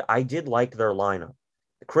good. I did like their lineup.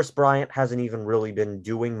 Chris Bryant hasn't even really been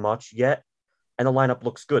doing much yet, and the lineup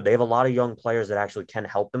looks good. They have a lot of young players that actually can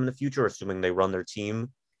help them in the future, assuming they run their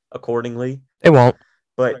team accordingly. They won't.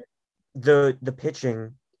 But the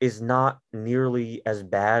pitching is not nearly as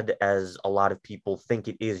bad as a lot of people think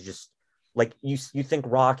it is. Just like you think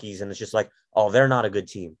Rockies, and it's just like, oh, they're not a good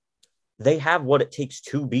team. They have what it takes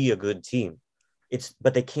to be a good team.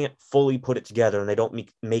 But they can't fully put it together, and they don't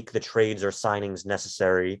make the trades or signings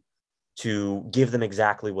necessary to give them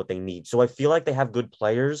exactly what they need. So I feel like they have good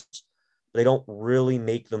players, but they don't really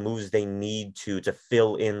make the moves they need to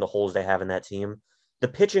fill in the holes they have in that team. The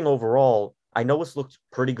pitching overall, I know it's looked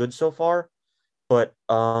pretty good so far, but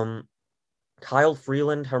Kyle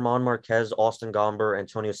Freeland, German Marquez, Austin Gomber,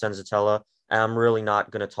 Antonio Senzatella. I'm really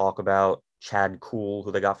not going to talk about Chad Kuhl,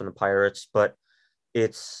 who they got from the Pirates, but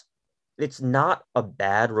it's not a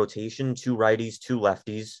bad rotation. 2 righties, 2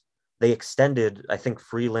 lefties. They extended, I think,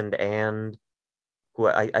 Freeland and who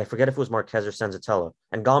I forget if it was Marquez or Senzatella,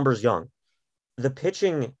 and Gomber's young. The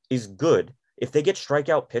pitching is good. If they get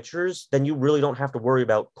strikeout pitchers, then you really don't have to worry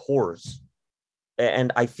about cores.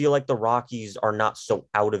 And I feel like the Rockies are not so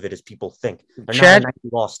out of it as people think. They're not a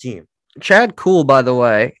 90-loss team. Chad Kuhl, by the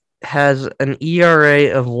way, has an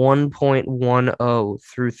ERA of 1.10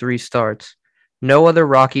 through 3 starts. No other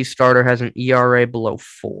Rockies starter has an ERA below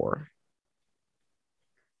 4.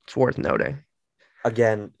 It's worth noting.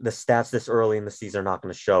 Again, the stats this early in the season are not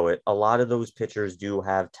going to show it. A lot of those pitchers do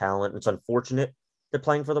have talent. It's unfortunate they're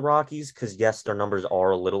playing for the Rockies because, yes, their numbers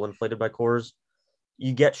are a little inflated by Coors.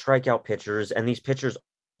 You get strikeout pitchers, and these pitchers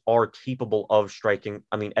are capable of striking.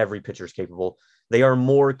 I mean, every pitcher is capable. They are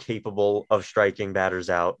more capable of striking batters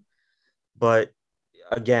out. But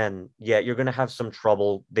again, yeah, you're going to have some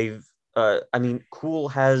trouble. Cool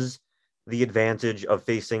has the advantage of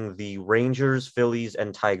facing the Rangers, Phillies,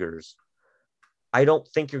 and Tigers. I don't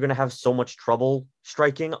think you're going to have so much trouble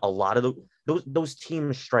striking. A lot of those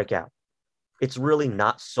teams strike out. It's really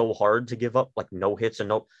not so hard to give up like no hits and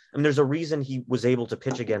no. I mean, there's a reason he was able to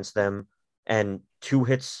pitch against them and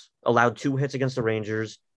allowed 2 hits against the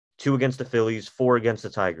Rangers, 2 against the Phillies, 4 against the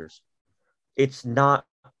Tigers. It's not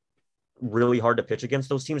really hard to pitch against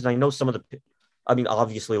those teams. And I know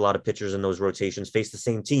obviously a lot of pitchers in those rotations face the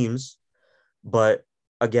same teams, but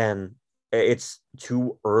again, it's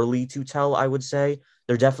too early to tell, I would say.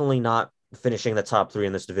 They're definitely not finishing the top 3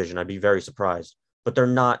 in this division. I'd be very surprised, but they're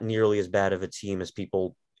not nearly as bad of a team as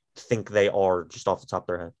people think they are just off the top of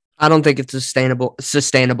their head. I don't think it's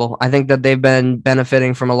sustainable. I think that they've been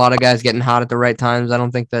benefiting from a lot of guys getting hot at the right times. I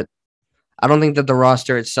don't think that the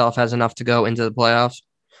roster itself has enough to go into the playoffs,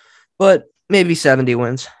 but maybe 70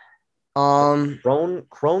 wins. Crone,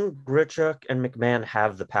 Grichuk, and McMahon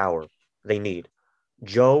have the power they need.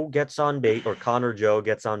 Joe gets on base, or Connor Joe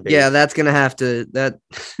gets on base. Yeah, that's gonna have to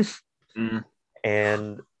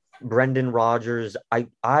And Brendan Rodgers, I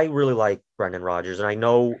really like Brendan Rodgers, and I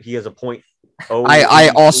know he has a point. I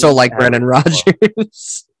also like Brendan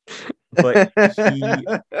Rodgers. But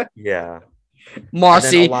yeah.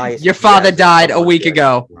 Marcy, your father died a week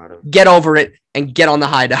ago. Get over it and get on the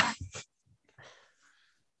high dive.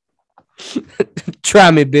 Try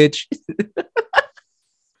me, bitch.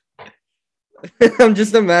 I'm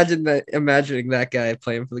just imagining that guy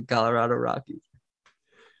playing for the Colorado Rockies.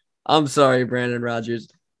 I'm sorry, Brandon Rodgers.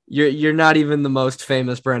 You're not even the most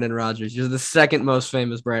famous Brandon Rodgers. You're the second most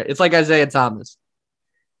famous Brandon. It's like Isaiah Thomas.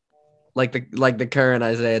 Like the current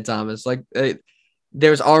Isaiah Thomas.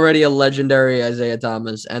 There's already a legendary Isaiah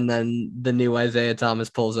Thomas, and then the new Isaiah Thomas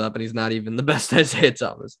pulls up, and he's not even the best Isaiah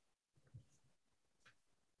Thomas.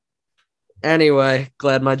 Anyway,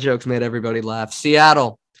 glad my jokes made everybody laugh.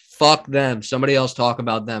 Seattle, fuck them. Somebody else talk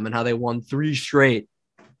about them and how they won 3 straight.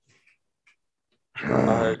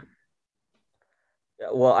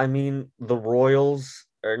 Well, I mean, the Royals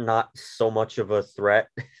are not so much of a threat,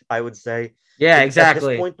 I would say. Yeah,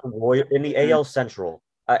 exactly. At this point, in the AL Central,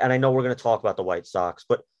 and I know we're going to talk about the White Sox,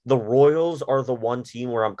 but the Royals are the one team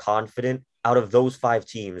where I'm confident out of those 5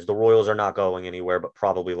 teams, the Royals are not going anywhere, but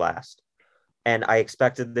probably last. And I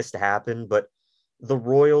expected this to happen, but the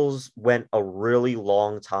Royals went a really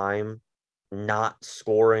long time not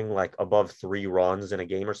scoring like above 3 runs in a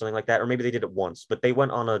game or something like that. Or maybe they did it once, but they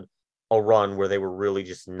went on a run where they were really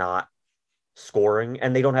just not scoring,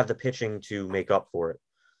 and they don't have the pitching to make up for it.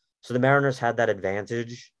 So the Mariners had that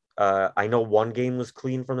advantage. I know one game was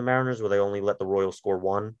clean from the Mariners where they only let the Royals score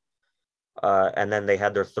 1. And then they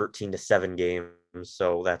had their 13-7 game.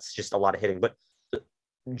 So that's just a lot of hitting. But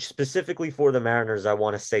specifically for the Mariners, I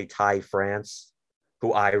want to say Ty France,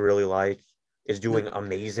 who I really like, is doing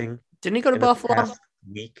amazing. Didn't he go to Buffalo? Past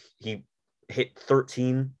week, he hit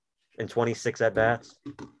 13 and 26 at bats.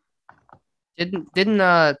 Didn't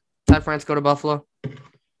Ty France go to Buffalo?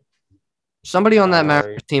 Somebody on that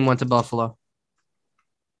Mariners team went to Buffalo.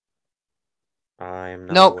 I'm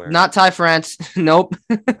not Nope, aware. not Ty France. Nope.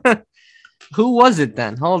 Who was it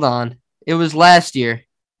then? Hold on. It was last year.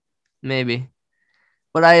 Maybe.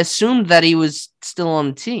 But I assumed that he was still on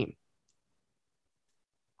the team.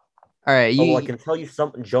 All right. I can tell you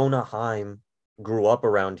something. Jonah Heim grew up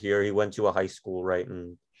around here. He went to a high school right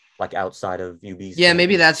in like outside of UB's. Yeah,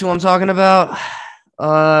 maybe that's who I'm talking about.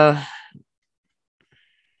 Oh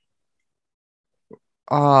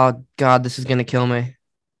God, this is gonna kill me.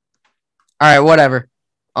 All right, whatever.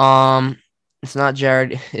 It's not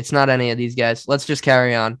Jared. It's not any of these guys. Let's just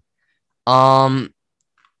carry on.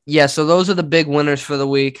 Yeah. So those are the big winners for the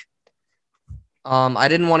week. I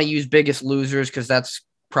didn't want to use biggest losers because that's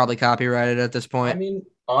probably copyrighted at this point. I mean,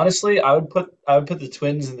 honestly, I would put the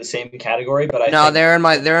Twins in the same category, but they're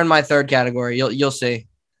in my third category. You'll see.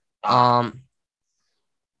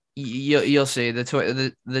 You'll see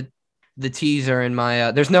the T's are in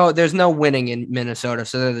my. There's no winning in Minnesota,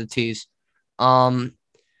 so they're the T's.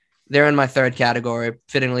 They're in my third category,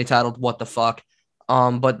 fittingly titled "What the fuck."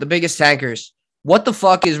 But the biggest tankers. What the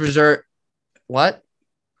fuck is reserved? What?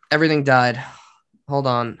 Everything died. Hold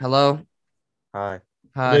on. Hello. Hi.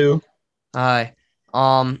 Hello. Hi.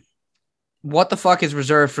 What the fuck is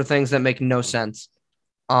reserved for things that make no sense?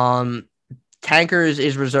 Tankers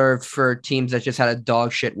is reserved for teams that just had a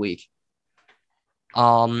dog shit week.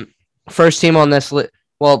 First team on this list.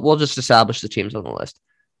 Well, we'll just establish the teams on the list: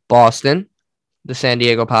 Boston, the San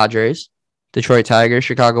Diego Padres, Detroit Tigers,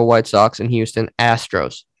 Chicago White Sox, and Houston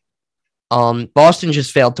Astros. Boston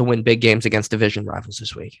just failed to win big games against division rivals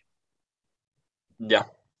this week. Yeah.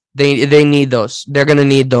 They need those. They're gonna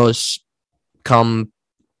need those come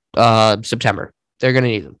September. They're gonna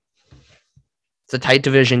need them. It's a tight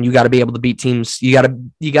division. You got to be able to beat teams. You got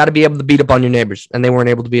to be able to beat up on your neighbors, and they weren't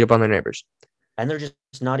able to beat up on their neighbors. And they're just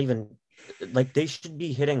not even like they should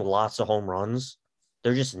be hitting lots of home runs.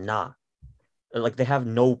 They're just not. Like they have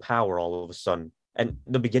no power all of a sudden. And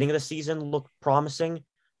the beginning of the season looked promising,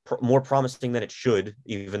 more promising than it should,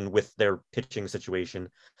 even with their pitching situation.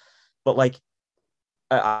 But like,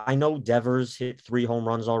 I know Devers hit 3 home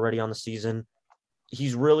runs already on the season.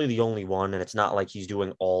 He's really the only one, and it's not like he's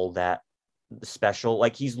doing all that special.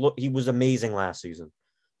 Like he was amazing last season.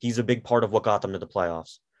 He's a big part of what got them to the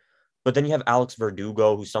playoffs. But then you have Alex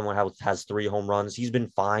Verdugo, who someone has 3 home runs. He's been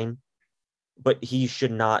fine, but he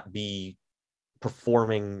should not be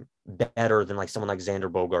performing better than like someone like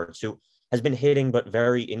Xander Bogaerts, who has been hitting but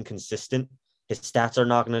very inconsistent. His stats are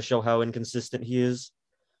not going to show how inconsistent he is.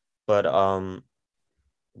 But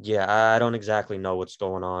yeah, I don't exactly know what's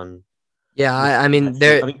going on. Yeah, I mean,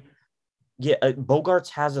 Bogaerts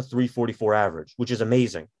has a 344 average, which is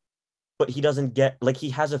amazing, but he doesn't get like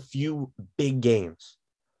he has a few big games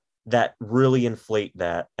that really inflate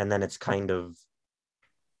that, and then it's kind of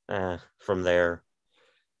from there.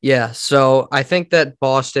 Yeah, so I think that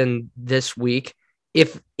Boston this week,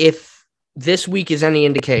 if this week is any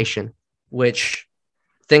indication, which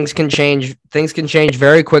things can change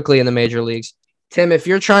very quickly in the major leagues. Tim, if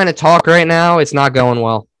you're trying to talk right now, it's not going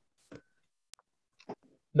well.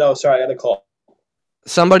 No, sorry, I had a call.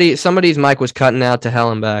 Somebody's mic was cutting out to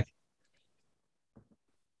hell and back.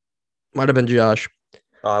 Might have been Josh.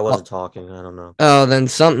 Oh, I wasn't talking. I don't know. Oh, then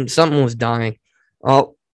something was dying.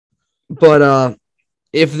 Oh, but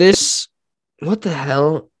if this, what the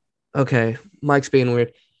hell? Okay, Mike's being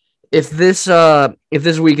weird. If this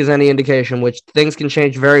week is any indication, which things can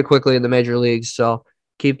change very quickly in the major leagues, so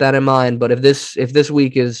keep that in mind. But if this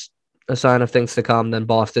week is a sign of things to come, then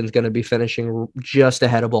Boston's going to be finishing just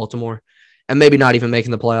ahead of Baltimore, and maybe not even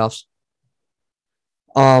making the playoffs.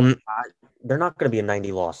 They're not going to be a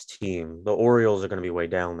 90-loss team. The Orioles are going to be way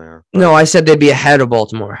down there. But... No, I said they'd be ahead of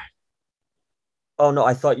Baltimore. Oh no,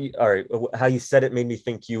 I thought you. All right, how you said it made me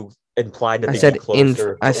think you implied that they'd be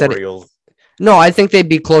closer. I said Orioles. No, I think they'd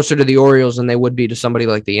be closer to the Orioles than they would be to somebody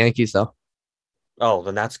like the Yankees, though. Oh,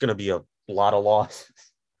 then that's going to be a lot of losses.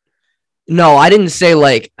 No, I didn't say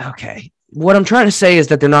okay. What I'm trying to say is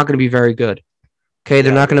that they're not going to be very good. Okay,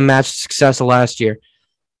 they're not going to match the success of last year.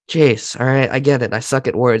 Jeez, all right, I get it. I suck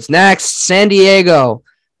at words. Next, San Diego.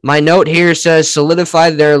 My note here says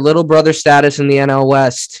solidified their little brother status in the NL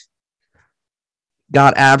West.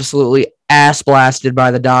 Got absolutely ass blasted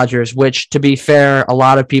by the Dodgers, which, to be fair, a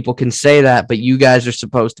lot of people can say that, but you guys are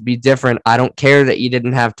supposed to be different. I don't care that you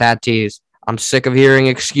didn't have Tatis. I'm sick of hearing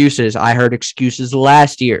excuses. I heard excuses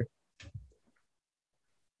last year.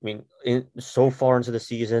 I mean, so far into the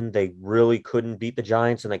season, they really couldn't beat the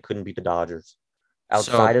Giants and they couldn't beat the Dodgers.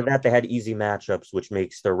 Outside of that, they had easy matchups, which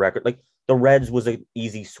makes their record. Like, the Reds was an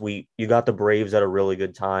easy sweep. You got the Braves at a really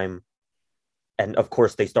good time. And, of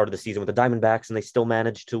course, they started the season with the Diamondbacks, and they still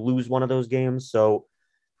managed to lose one of those games. So,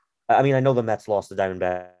 I mean, I know the Mets lost the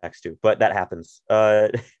Diamondbacks, too, but that happens.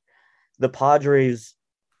 The Padres,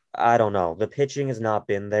 I don't know. The pitching has not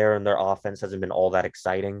been there, and their offense hasn't been all that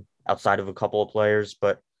exciting outside of a couple of players.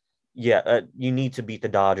 But, yeah, you need to beat the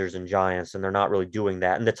Dodgers and Giants, and they're not really doing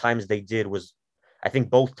that. And the times they did was, I think,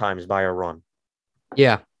 both times by a run.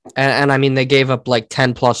 Yeah, and I mean, they gave up like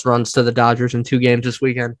 10-plus runs to the Dodgers in 2 games this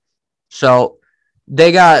weekend. So...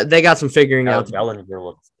 They got some figuring out. Bellinger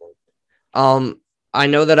looks good. I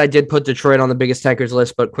know that I did put Detroit on the biggest tankers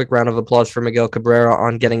list, but quick round of applause for Miguel Cabrera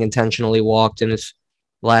on getting intentionally walked in his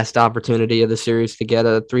last opportunity of the series to get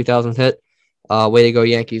a 3,000 hit. Way to go,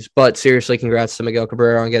 Yankees. But seriously, congrats to Miguel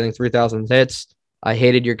Cabrera on getting 3,000 hits. I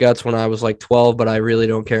hated your guts when I was like 12, but I really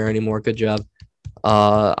don't care anymore. Good job.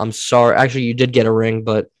 I'm sorry. Actually, you did get a ring,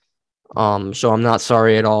 but so I'm not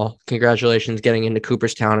sorry at all. Congratulations getting into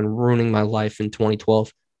Cooperstown and ruining my life in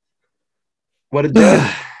 2012. What a dude.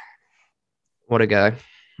 What a guy.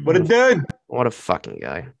 What a dude. What a fucking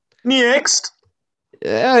guy. Next.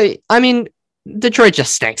 I mean, Detroit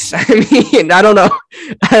just stinks. I mean, I don't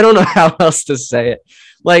know how else to say it.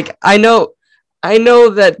 Like, I know I know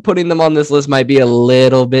that putting them on this list might be a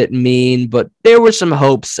little bit mean, but there were some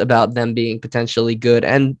hopes about them being potentially good.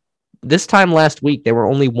 And this time last week, they were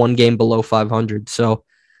only one game below 500. So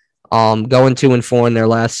going 2-4 in their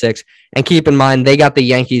last 6. And keep in mind, they got the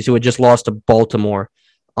Yankees who had just lost to Baltimore.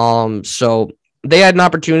 So they had an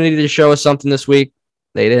opportunity to show us something this week.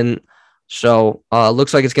 They didn't. So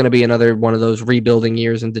looks like it's going to be another one of those rebuilding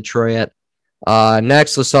years in Detroit.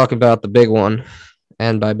 Next, let's talk about the big one.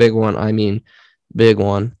 And by big one, I mean big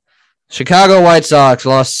one. Chicago White Sox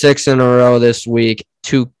lost 6 in a row this week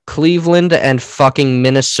to Cleveland and fucking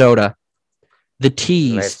Minnesota. The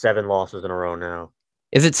They have T's. 7 losses in a row now.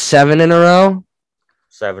 Is it 7 in a row?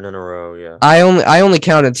 7 in a row, yeah. I only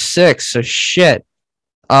counted 6, so shit.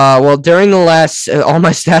 Well, during the last, all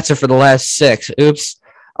my stats are for the last 6. Oops.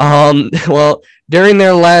 Well, during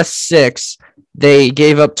their last 6, they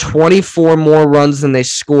gave up 24 more runs than they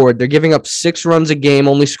scored. They're giving up 6 runs a game,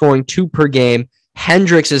 only scoring 2 per game.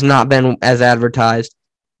 Hendricks has not been as advertised.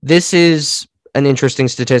 This is an interesting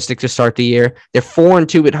statistic to start the year. They're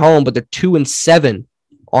 4-2 at home, but they're 2-7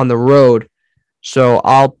 on the road. So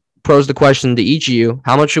I'll pose the question to each of you: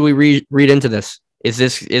 how much should we read into this? Is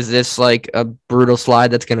this like a brutal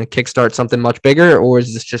slide that's going to kickstart something much bigger, or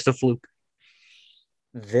is this just a fluke?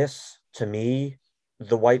 This, to me,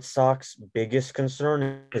 the White Sox biggest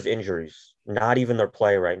concern is injuries, not even their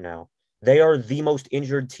play right now. They are the most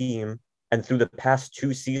injured team, and through the past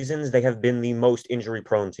 2 seasons, they have been the most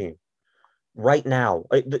injury-prone team. Right now,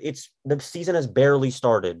 the season has barely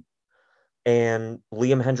started, and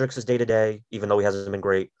Liam Hendricks is day-to-day, even though he hasn't been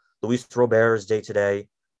great. Luis Robert is day-to-day.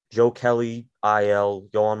 Joe Kelly, IL,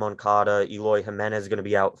 Yohan Moncada, Eloy Jimenez is going to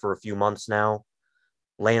be out for a few months now.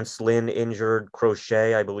 Lance Lynn injured.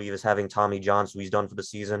 Crochet, I believe, is having Tommy John, so he's done for the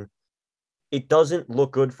season. It doesn't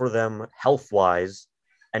look good for them health-wise,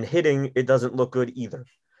 and hitting, it doesn't look good either.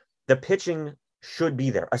 The pitching should be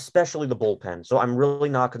there, especially the bullpen. So I'm really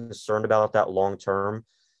not concerned about that long-term,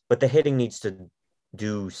 but the hitting needs to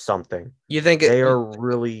do something. You think They are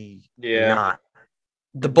really not.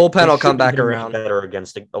 the bullpen They will should come be back hitting much around? better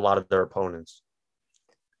against a lot of their opponents.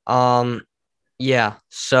 Yeah.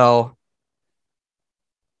 So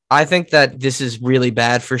I think that this is really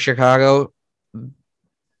bad for Chicago.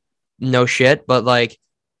 No shit, but like,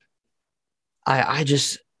 I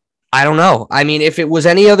don't know. I mean, if it was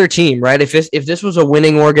any other team, right? If this was a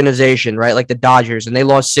winning organization, right, like the Dodgers, and they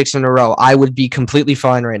lost 6 in a row, I would be completely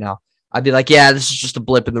fine right now. I'd be like, yeah, this is just a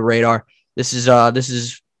blip in the radar. This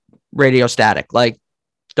is radio static. Like,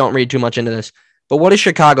 don't read too much into this. But what has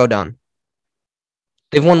Chicago done?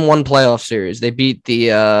 They've won 1 playoff series. They beat the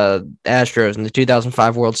Astros in the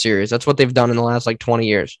 2005 World Series. That's what they've done in the last, 20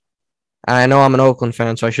 years. And I know I'm an Oakland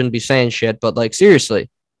fan, so I shouldn't be saying shit, but, seriously,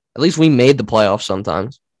 at least we made the playoffs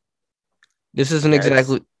sometimes. This isn't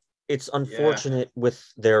exactly... It's unfortunate with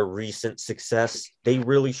their recent success. They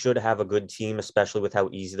really should have a good team, especially with how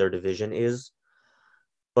easy their division is.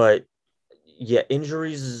 But, yeah,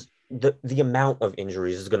 injuries... The amount of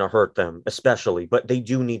injuries is going to hurt them, especially, but they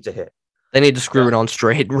do need to hit. They need to screw it on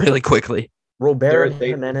straight really quickly. Robert and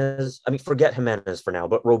Jimenez, forget Jimenez for now,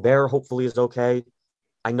 but Robert hopefully is okay.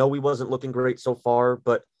 I know he wasn't looking great so far,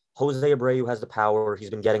 but Jose Abreu has the power. He's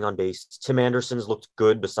been getting on base. Tim Anderson's looked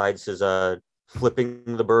good besides his flipping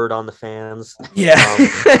the bird on the fans.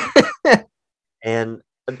 Yeah. And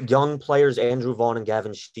young players, Andrew Vaughn and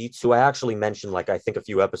Gavin Sheets, who I actually mentioned, I think a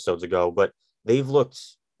few episodes ago, but they've looked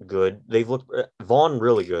good. They've looked Vaughn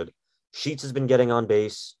really good. Sheets has been getting on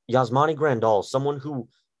base. Yasmani Grandal, someone who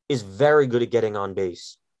is very good at getting on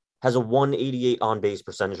base, has a 188 on base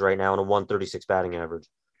percentage right now and a 136 batting average.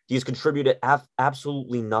 He's contributed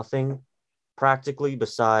absolutely nothing practically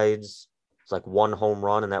besides 1 home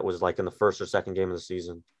run, and that was in the first or second game of the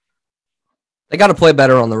season. They got to play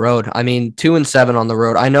better on the road. I mean, 2-7 on the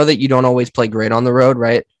road. I know that you don't always play great on the road,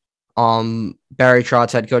 right? Barry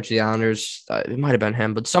Trotz, head coach of the Islanders, it might have been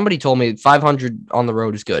him, but somebody told me 500 on the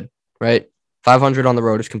road is good, right? 500 on the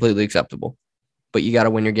road is completely acceptable, but you got to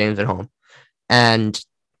win your games at home. And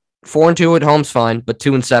 4-2 at home is fine, but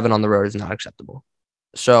 2-7 on the road is not acceptable.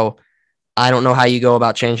 So I don't know how you go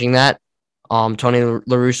about changing that. Tony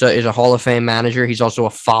La Russa is a Hall of Fame manager. He's also a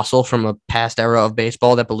fossil from a past era of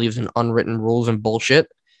baseball that believes in unwritten rules and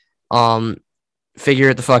bullshit. Figure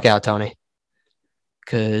it the fuck out, Tony.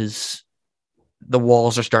 Because the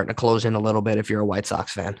walls are starting to close in a little bit if you're a White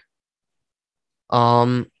Sox fan.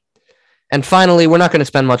 And finally, we're not going to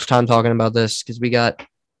spend much time talking about this because we got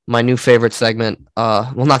my new favorite segment.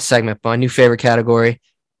 Well, not segment, but my new favorite category.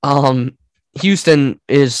 Houston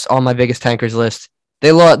is on my biggest tankers list.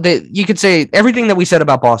 You could say everything that we said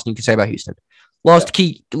about Boston, you could say about Houston. Lost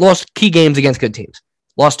key games against good teams.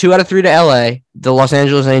 lost 2 out of 3 to LA, the Los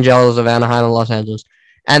Angeles Angels of Anaheim and Los Angeles.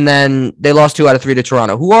 And then they lost 2 out of 3 to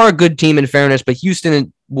Toronto, who are a good team in fairness, but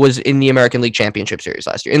Houston was in the American League Championship Series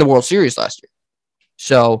last year, in the World Series last year.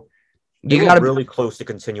 So They you were got to really close to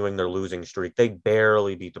continuing their losing streak. They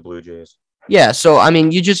barely beat the Blue Jays. Yeah, so I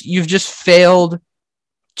mean, you've just failed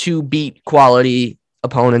to beat quality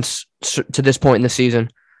opponents to this point in the season,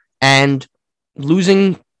 and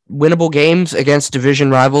losing winnable games against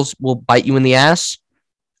division rivals will bite you in the ass.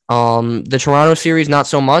 The Toronto series not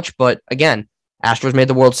so much, but again, Astros made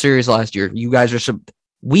the World Series last year. You guys are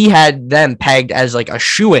we had them pegged as like a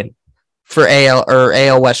shoo-in for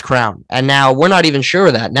AL West crown, and now we're not even sure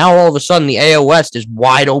of that. Now all of a sudden the AL West is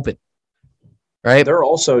wide open. Right? They're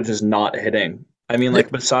also just not hitting. I mean, like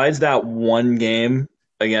besides that one game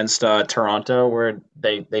against Toronto where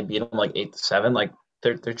they beat them like 8-7, like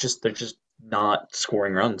they're just not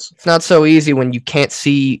scoring runs. It's not so easy when you can't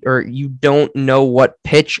see or you don't know what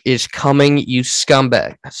pitch is coming, you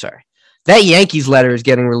scumbag. Sorry. That Yankees letter is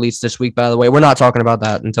getting released this week, by the way. We're not talking about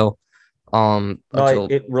that until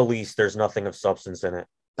it released. There's nothing of substance in it.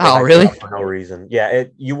 Oh, really? For no reason. Yeah,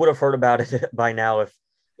 you would have heard about it by now if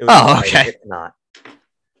it was. Oh, okay. It's not.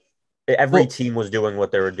 Every team was doing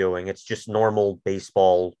what they were doing. It's just normal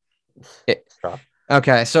baseball stuff.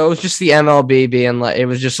 Okay, so it was just the MLB being like, it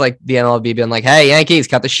was just like the MLB being like, hey, Yankees,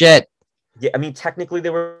 cut the shit. Yeah, I mean, technically they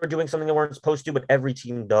were doing something they weren't supposed to, but every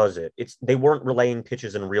team does it. They weren't relaying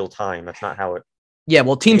pitches in real time. That's not how it. Yeah,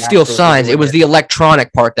 well, team steal signs. It was the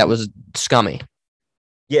electronic part that was scummy.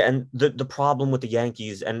 Yeah, and the problem with the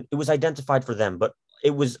Yankees, and it was identified for them, but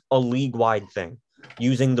it was a league-wide thing,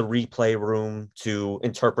 using the replay room to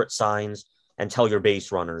interpret signs and tell your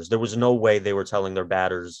base runners. There was no way they were telling their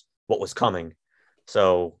batters what was coming.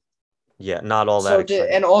 So, yeah, not all that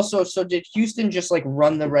exciting. So did Houston just like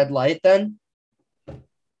run the red light then?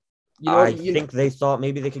 I think they thought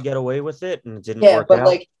maybe they could get away with it, and it didn't work out. Yeah, but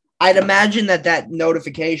like I'd imagine that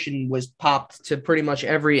notification was popped to pretty much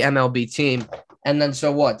every MLB team. And then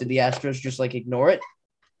so what? Did the Astros just like ignore it?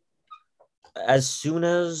 As soon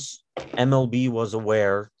as MLB was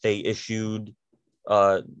aware, they issued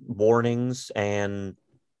warnings and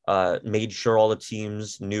made sure all the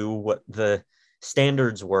teams knew what the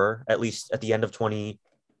standards were, at least at the end of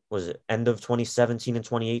 2017 and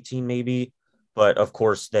 2018 maybe. But of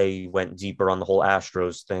course they went deeper on the whole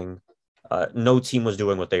Astros thing. No team was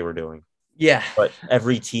doing what they were doing. Yeah. But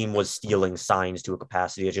every team was stealing signs to a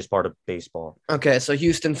capacity. It's just part of baseball. Okay, so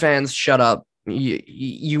Houston fans, shut up.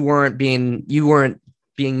 You weren't being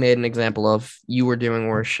made an example of. You were doing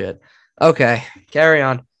worse shit. Okay, carry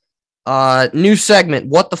on. New segment.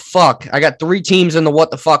 What the fuck? I got 3 teams in the what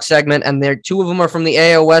the fuck segment, and 2 of them are from the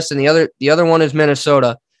AL West, and the other one is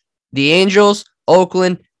Minnesota. The Angels,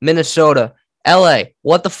 Oakland, Minnesota, LA.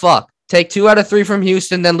 What the fuck? Take 2 out of 3 from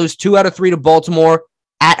Houston, then lose 2 out of 3 to Baltimore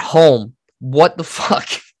at home. What the fuck?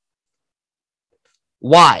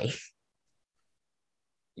 Why?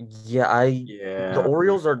 The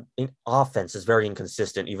Orioles offense is very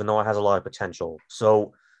inconsistent, even though it has a lot of potential.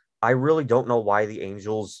 So I really don't know why the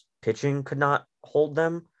Angels pitching could not hold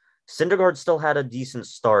them. Syndergaard still had a decent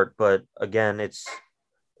start, but again,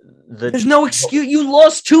 there's no excuse. You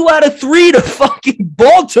lost 2 out of 3 to fucking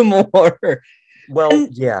Baltimore. Well,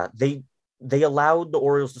 yeah, they allowed the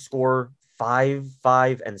Orioles to score 5,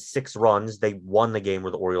 5, and 6 runs. They won the game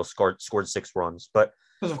where the Orioles scored 6 runs, but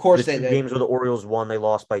because of course the 2 games where the Orioles won, they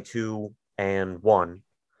lost by 2 and 1.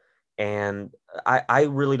 And I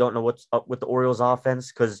really don't know what's up with the Orioles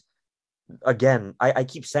offense because, again, I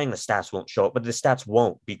keep saying the stats won't show up, but the stats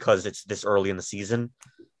won't because it's this early in the season.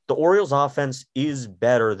 The Orioles offense is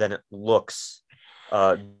better than it looks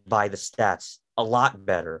by the stats, a lot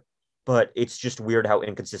better. But it's just weird how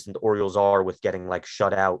inconsistent the Orioles are with getting like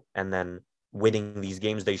shut out and then winning these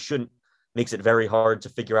games they shouldn't. Makes it very hard to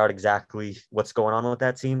figure out exactly what's going on with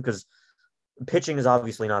that team because pitching is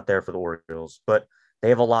obviously not there for the Orioles, but they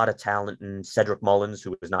have a lot of talent in Cedric Mullins,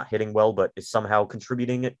 who is not hitting well, but is somehow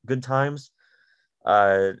contributing at good times.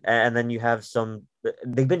 And then you have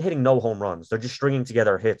they've been hitting no home runs. They're just stringing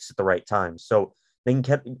together hits at the right time. So they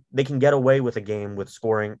can get away with a game with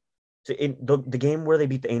scoring. So in the game where they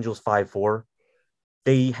beat the Angels 5-4,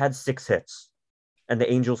 they had 6 hits, and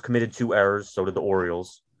the Angels committed 2 errors. So did the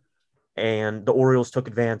Orioles, and the Orioles took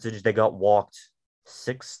advantage. They got walked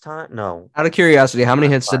 6 times. No. Out of curiosity, how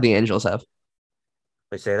many hits did the Angels have?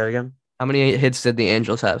 They say that again. How many hits did the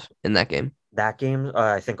Angels have in that game? That game,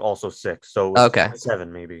 I think also 6. So okay,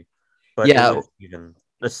 7 maybe. But yeah, even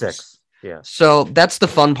the 6. Yeah. So that's the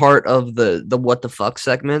fun part of the what the fuck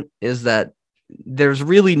segment is that there's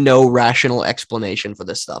really no rational explanation for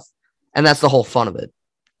this stuff. And that's the whole fun of it.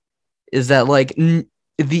 Is that like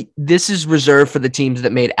this is reserved for the teams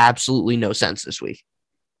that made absolutely no sense this week.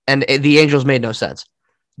 And the Angels made no sense.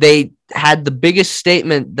 They had the biggest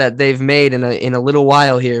statement that they've made in a little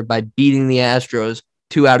while here by beating the Astros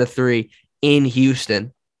 2 out of 3 in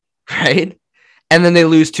Houston, right? And then they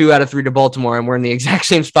lose 2 out of 3 to Baltimore, and we're in the exact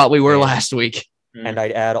same spot we were last week. And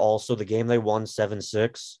I'd add also the game they won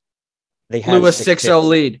 7-6. They Blew a had 6-0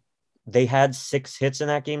 lead. They had 6 hits in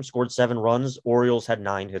that game, scored 7 runs. Orioles had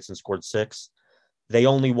 9 hits and scored 6. They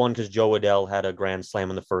only won because Joe Adell had a grand slam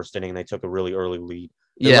in the first inning. They took a really early lead.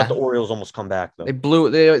 They let the Orioles almost come back, though. They blew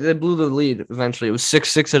the lead eventually. It was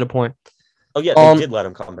 6-6 at a point. Oh, yeah, they did let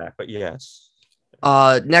them come back, but yes.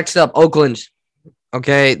 Next up, Oakland.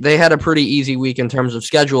 Okay, they had a pretty easy week in terms of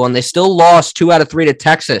schedule, and they still lost 2 out of 3 to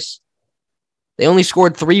Texas. They only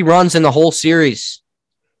scored 3 runs in the whole series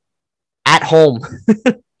at home.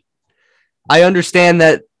 I understand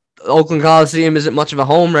that Oakland Coliseum isn't much of a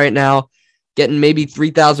home right now, getting maybe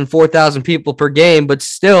 3,000, 4,000 people per game, but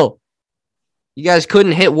still, you guys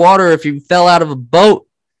couldn't hit water if you fell out of a boat.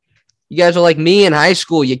 You guys are like me in high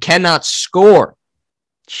school. You cannot score.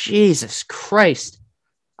 Jesus Christ.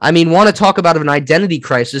 I mean, want to talk about an identity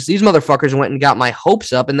crisis? These motherfuckers went and got my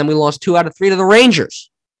hopes up, and then we lost 2 out of 3 to the Rangers.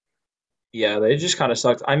 Yeah, they just kind of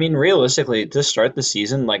sucked. I mean, realistically, to start the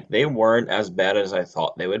season, like, they weren't as bad as I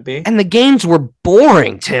thought they would be. And the games were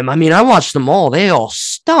boring, Tim. I mean, I watched them all. They all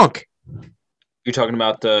stunk. You're talking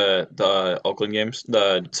about the Oakland games?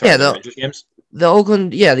 The Rangers games?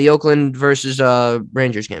 The Oakland versus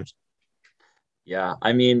Rangers games. Yeah,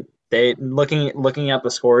 I mean, they looking at the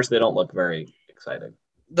scores, they don't look very exciting.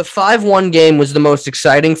 The 5-1 game was the most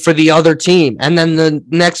exciting for the other team, and then the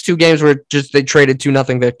next 2 games were just they traded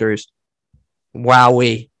 2-0 victories.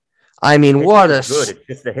 Wowee. I mean, what a good. It's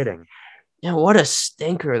just the hitting. Yeah, what a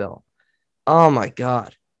stinker though. Oh my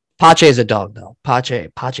God. Pache is a dog though. Pache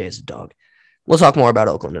is a dog. We'll talk more about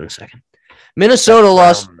Oakland in a second. Minnesota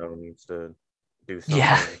lost. Needs to do something.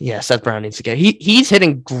 Yeah. Seth Brown needs to get. He's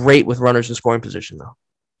hitting great with runners in scoring position though.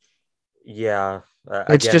 Yeah,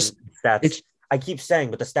 it's again, just stats. I keep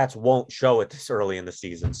saying, but the stats won't show it this early in the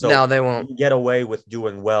season. So no, they won't. You get away with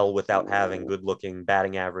doing well without having good-looking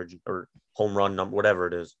batting average or home run number, whatever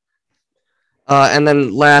it is. And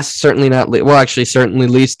then last, certainly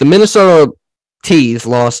least, the Minnesota Tees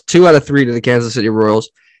lost 2 out of 3 to the Kansas City Royals,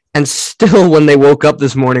 and still, when they woke up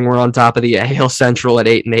this morning, we're on top of the AL Central at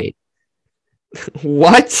 8-8.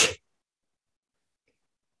 What?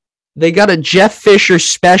 They got a Jeff Fisher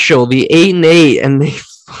special, the 8-8, and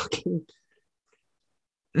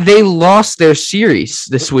they lost their series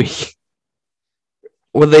this week.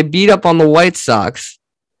 Well, they beat up on the White Sox.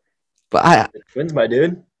 But the Twins, my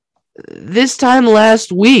dude. This time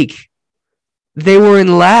last week, they were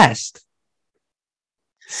in last.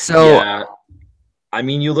 So yeah. I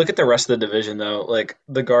mean, you look at the rest of the division, though. Like,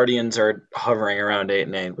 the Guardians are hovering around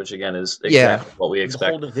 8-8, which, again, is exactly what we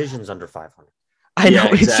expect. The whole division's under 500. I know.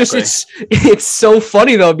 Exactly. It's so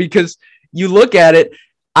funny, though, because you look at it,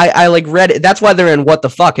 I read it. That's why they're in What the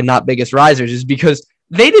Fuck and not Biggest Risers, is because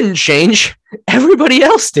they didn't change. Everybody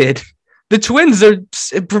else did. The Twins are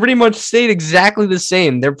pretty much stayed exactly the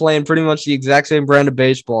same. They're playing pretty much the exact same brand of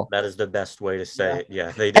baseball. That is the best way to say it.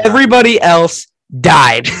 Yeah, everybody else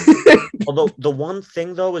died. Although the one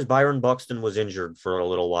thing though is Byron Buxton was injured for a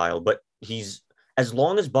little while, but as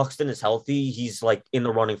long as Buxton is healthy, he's like in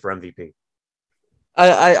the running for MVP.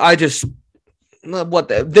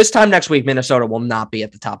 This time next week, Minnesota will not be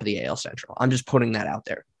at the top of the AL Central. I'm just putting that out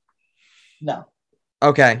there. No.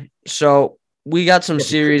 Okay, so we got some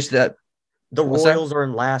series that. The Royals are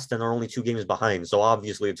in last and are only 2 games behind, so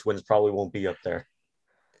obviously the Twins probably won't be up there.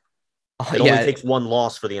 It only takes 1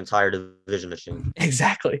 loss for the entire division to change.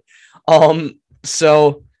 Exactly.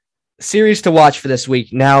 So series to watch for this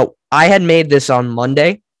week. Now, I had made this on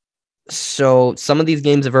Monday, so some of these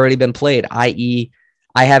games have already been played, i.e.,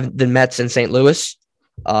 I have the Mets and St. Louis,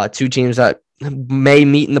 2 teams that may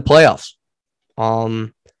meet in the playoffs.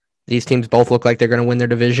 These teams both look like they're going to win their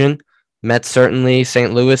division. Mets certainly,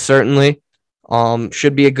 St. Louis certainly.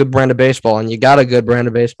 Should be a good brand of baseball, and you got a good brand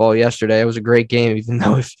of baseball yesterday. It was a great game, even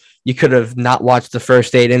though if you could have not watched the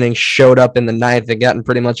first 8 innings, showed up in the 9th, and gotten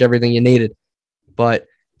pretty much everything you needed. But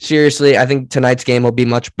seriously, I think tonight's game will be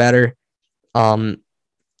much better. 2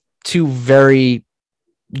 very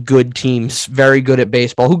good teams, very good at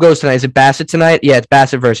baseball. Who goes tonight? Is it Bassett tonight? Yeah, it's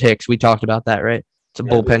Bassett versus Hicks. We talked about that, right? It's a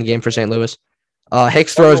bullpen game for St. Louis.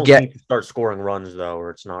 Hicks throws gas. Start scoring runs though, or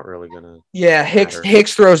it's not really gonna. Yeah,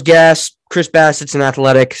 Hicks throws gas. Chris Bassett's an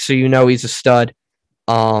athletic, so you know he's a stud.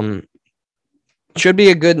 Should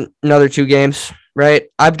be another 2 games, right?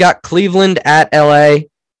 I've got Cleveland at LA,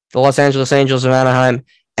 the Los Angeles Angels of Anaheim,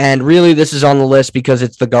 And really, this is on the list because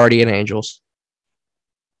it's the Guardian Angels.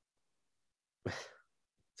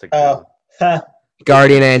 It's a good one.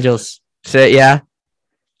 Guardian Angels. So, yeah.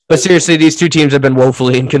 But seriously, these two teams have been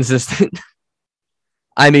woefully inconsistent.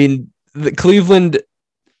 I mean, the Cleveland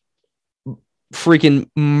freaking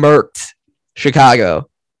murked Chicago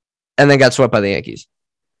and then got swept by the Yankees.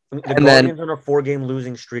 The And Guardians then are on a 4-game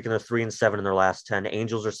losing streak and they're 3-7 in their last 10.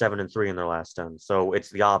 Angels are 7-3 in their last 10. So it's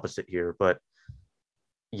the opposite here. But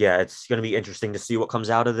yeah, it's going to be interesting to see what comes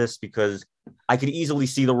out of this because I could easily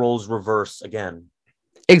see the roles reverse again.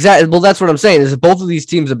 exactly. Well, that's what I'm saying is that both of these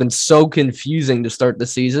teams have been so confusing to start the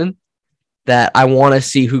season that I want to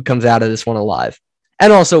see who comes out of this one alive.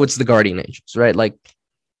 And also, it's the Guardian Angels, right? Like,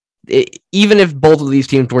 even if both of these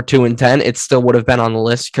teams were 2-10, it still would have been on the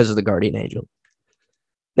list because of the Guardian Angel.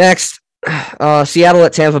 Next, Seattle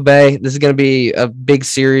at Tampa Bay. This is going to be a big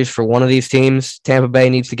series for one of these teams. Tampa Bay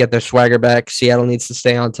needs to get their swagger back. Seattle needs to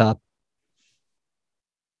stay on top.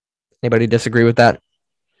 Anybody disagree with that?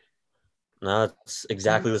 No, that's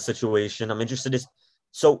exactly the situation. I'm interested.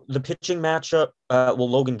 So the pitching matchup,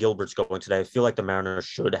 Logan Gilbert's going today. I feel like the Mariners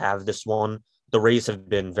should have this one. The Rays have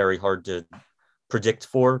been very hard to predict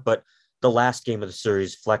for, but the last game of the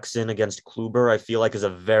series, Flexen against Kluber, I feel like is a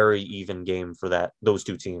very even game for those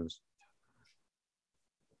two teams.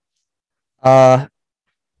 Tampa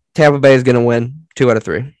Bay is going to win 2 out of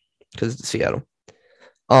 3 because it's Seattle.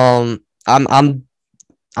 I'm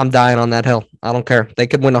dying on that hill. I don't care. They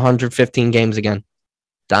could win 115 games again.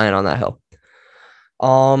 Dying on that hill.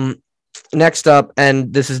 Next up,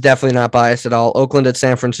 and this is definitely not biased at all, Oakland at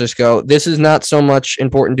San Francisco. This is not so much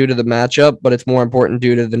important due to the matchup, but it's more important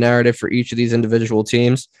due to the narrative for each of these individual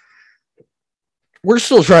teams. We're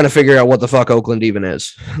still trying to figure out what the fuck Oakland even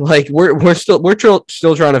is. Like we're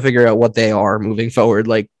still trying to figure out what they are moving forward.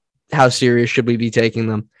 Like how serious should we be taking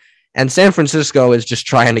them? And San Francisco is just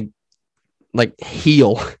trying to like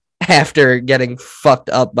heal after getting fucked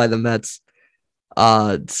up by the Mets.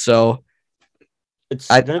 So it's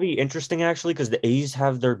going to be interesting actually because the A's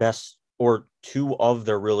have their best or two of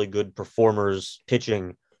their really good performers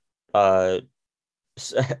pitching, and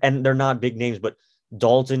they're not big names, but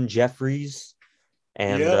Dalton Jeffries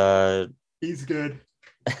and he's good.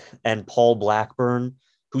 And Paul Blackburn,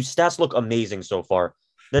 whose stats look amazing so far.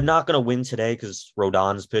 They're not going to win today because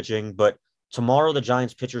Rodon's pitching, but tomorrow the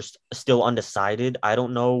Giants pitcher's still undecided. I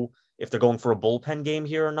don't know if they're going for a bullpen game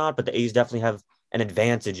here or not, but the A's definitely have an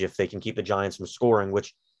advantage if they can keep the Giants from scoring,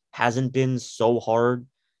 which hasn't been so hard.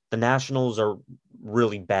 The Nationals are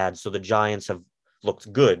really bad, so the Giants have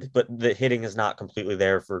looked good, but the hitting is not completely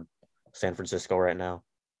there for San Francisco right now.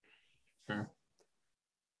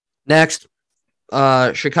 Next,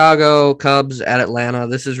 Chicago Cubs at Atlanta.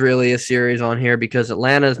 This is really a series on here because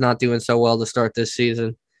Atlanta is not doing so well to start this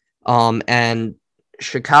season. And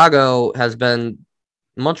Chicago has been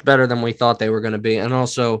much better than we thought they were going to be. And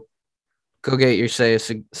also, go get your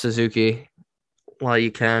Seiya Suzuki while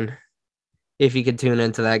you can. If you could tune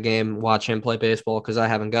into that game, watch him play baseball because I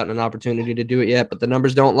haven't gotten an opportunity to do it yet, but the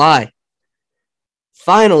numbers don't lie.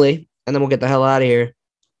 Finally, and then we'll get the hell out of here.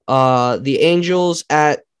 The Angels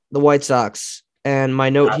at the White Sox. And my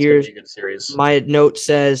note here, my note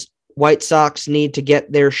says White Sox need to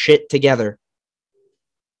get their shit together.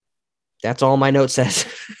 That's all my note says.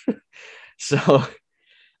 So,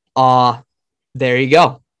 there you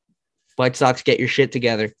go. White Sox, get your shit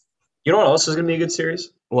together. You know what else is going to be a good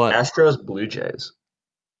series? What? Astros Blue Jays.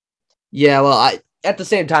 Yeah, well, at the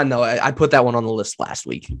same time though, I put that one on the list last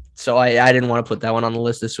week, so I didn't want to put that one on the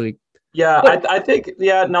list this week. Yeah, I think.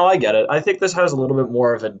 Yeah, no, I get it. I think this has a little bit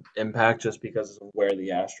more of an impact just because of where the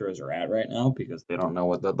Astros are at right now, because they don't know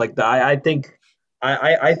what I think.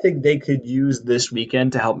 I think they could use this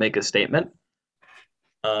weekend to help make a statement,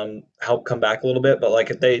 help come back a little bit. But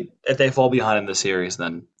like if they fall behind in the series,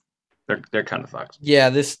 then they're kind of fucked.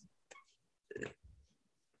 Yeah,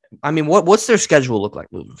 I mean, what's their schedule look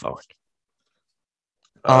like moving forward?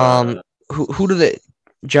 Who do they?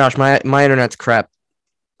 Josh, my internet's crap.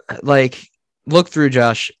 Like, look through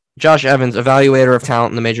Josh Evans, evaluator of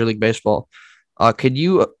talent in the Major League Baseball. Could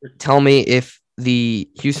you tell me if the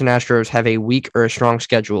Houston Astros have a weak or a strong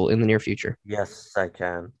schedule in the near future? Yes, I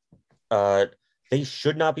can. They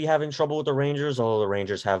should not be having trouble with the Rangers, although the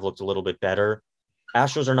Rangers have looked a little bit better.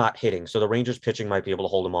 Astros are not hitting, so the Rangers pitching might be able to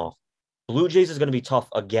hold them off. Blue Jays is going to be tough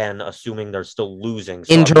again, assuming they're still losing.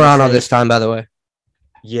 So in Toronto this time, by the way.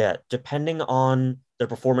 Yeah, depending on their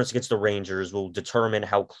performance against the Rangers will determine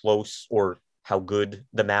how close or how good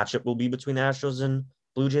the matchup will be between the Astros and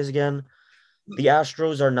Blue Jays again. The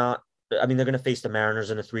Astros are not, I mean, they're going to face the Mariners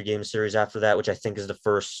in a 3-game series after that, which I think is the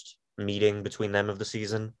first meeting between them of the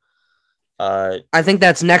season. I think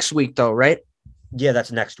that's next week, though, right? Yeah,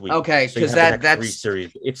 that's next week. Okay, So you 'cause have the next that's- three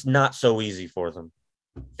series. It's not so easy for them.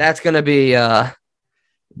 That's gonna be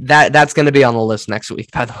that's gonna be on the list next week,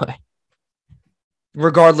 by the way.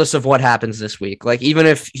 Regardless of what happens this week, like even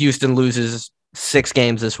if Houston loses 6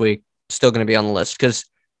 games this week, still gonna be on the list because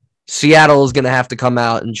Seattle is gonna have to come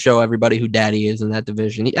out and show everybody who daddy is in that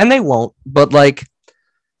division, and they won't. But like,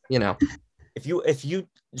 you know, If you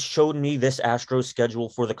showed me this Astros schedule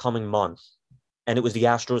for the coming month, and it was the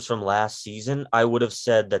Astros from last season, I would have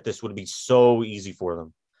said that this would be so easy for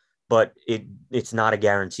them. But it's not a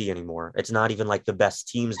guarantee anymore. It's not even like the best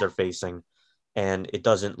teams they're facing, and it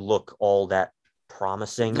doesn't look all that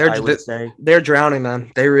promising. I would say they're drowning,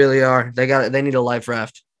 man. They really are. They need a life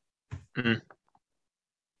raft. Mhm.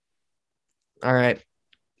 All right.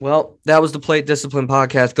 Well, that was the Plate Discipline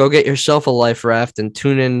podcast. Go get yourself a life raft and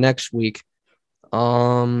tune in next week.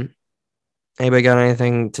 Anybody got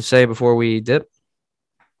anything to say before we dip?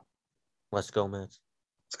 let's go, Mets.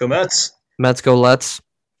 Let's go Mets. Mets go. Let's.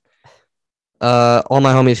 All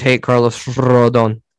my homies hate Carlos Rodon.